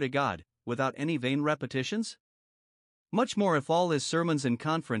in prayer to God, without any vain repetitions? Much more if all his sermons and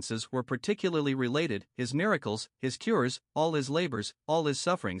conferences were particularly related, his miracles, his cures, all his labors, all his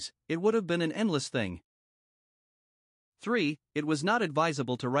sufferings, it would have been an endless thing. 3. It was not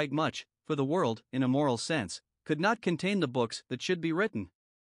advisable to write much, for the world, in a moral sense, could not contain the books that should be written.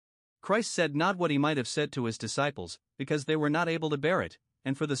 Christ said not what he might have said to his disciples, because they were not able to bear it,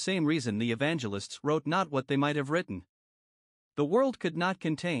 and for the same reason the evangelists wrote not what they might have written. The world could not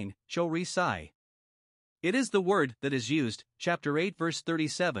contain, Cho-Ri Sai. It is the word that is used, chapter 8 verse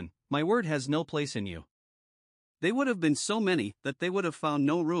 37, my word has no place in you. They would have been so many that they would have found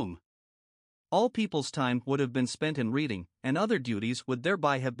no room. All people's time would have been spent in reading, and other duties would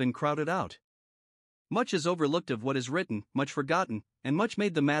thereby have been crowded out. Much is overlooked of what is written, much forgotten, and much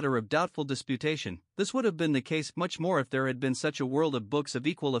made the matter of doubtful disputation. This would have been the case much more if there had been such a world of books of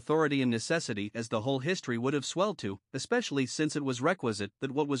equal authority and necessity as the whole history would have swelled to, especially since it was requisite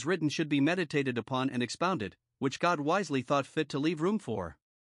that what was written should be meditated upon and expounded, which God wisely thought fit to leave room for.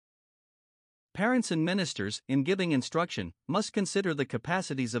 Parents and ministers, in giving instruction, must consider the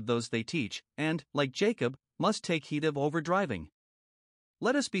capacities of those they teach, and, like Jacob, must take heed of overdriving.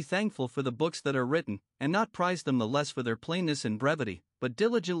 Let us be thankful for the books that are written, and not prize them the less for their plainness and brevity, but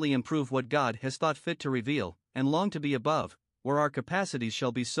diligently improve what God has thought fit to reveal, and long to be above, where our capacities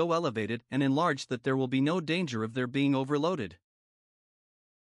shall be so elevated and enlarged that there will be no danger of their being overloaded.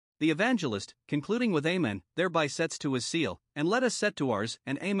 The evangelist, concluding with Amen, thereby sets to his seal, and let us set to ours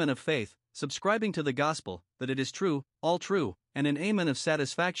an Amen of faith, subscribing to the gospel, that it is true, all true, and an Amen of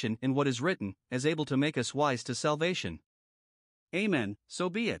satisfaction in what is written, as able to make us wise to salvation. Amen, so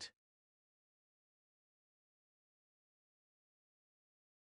be it.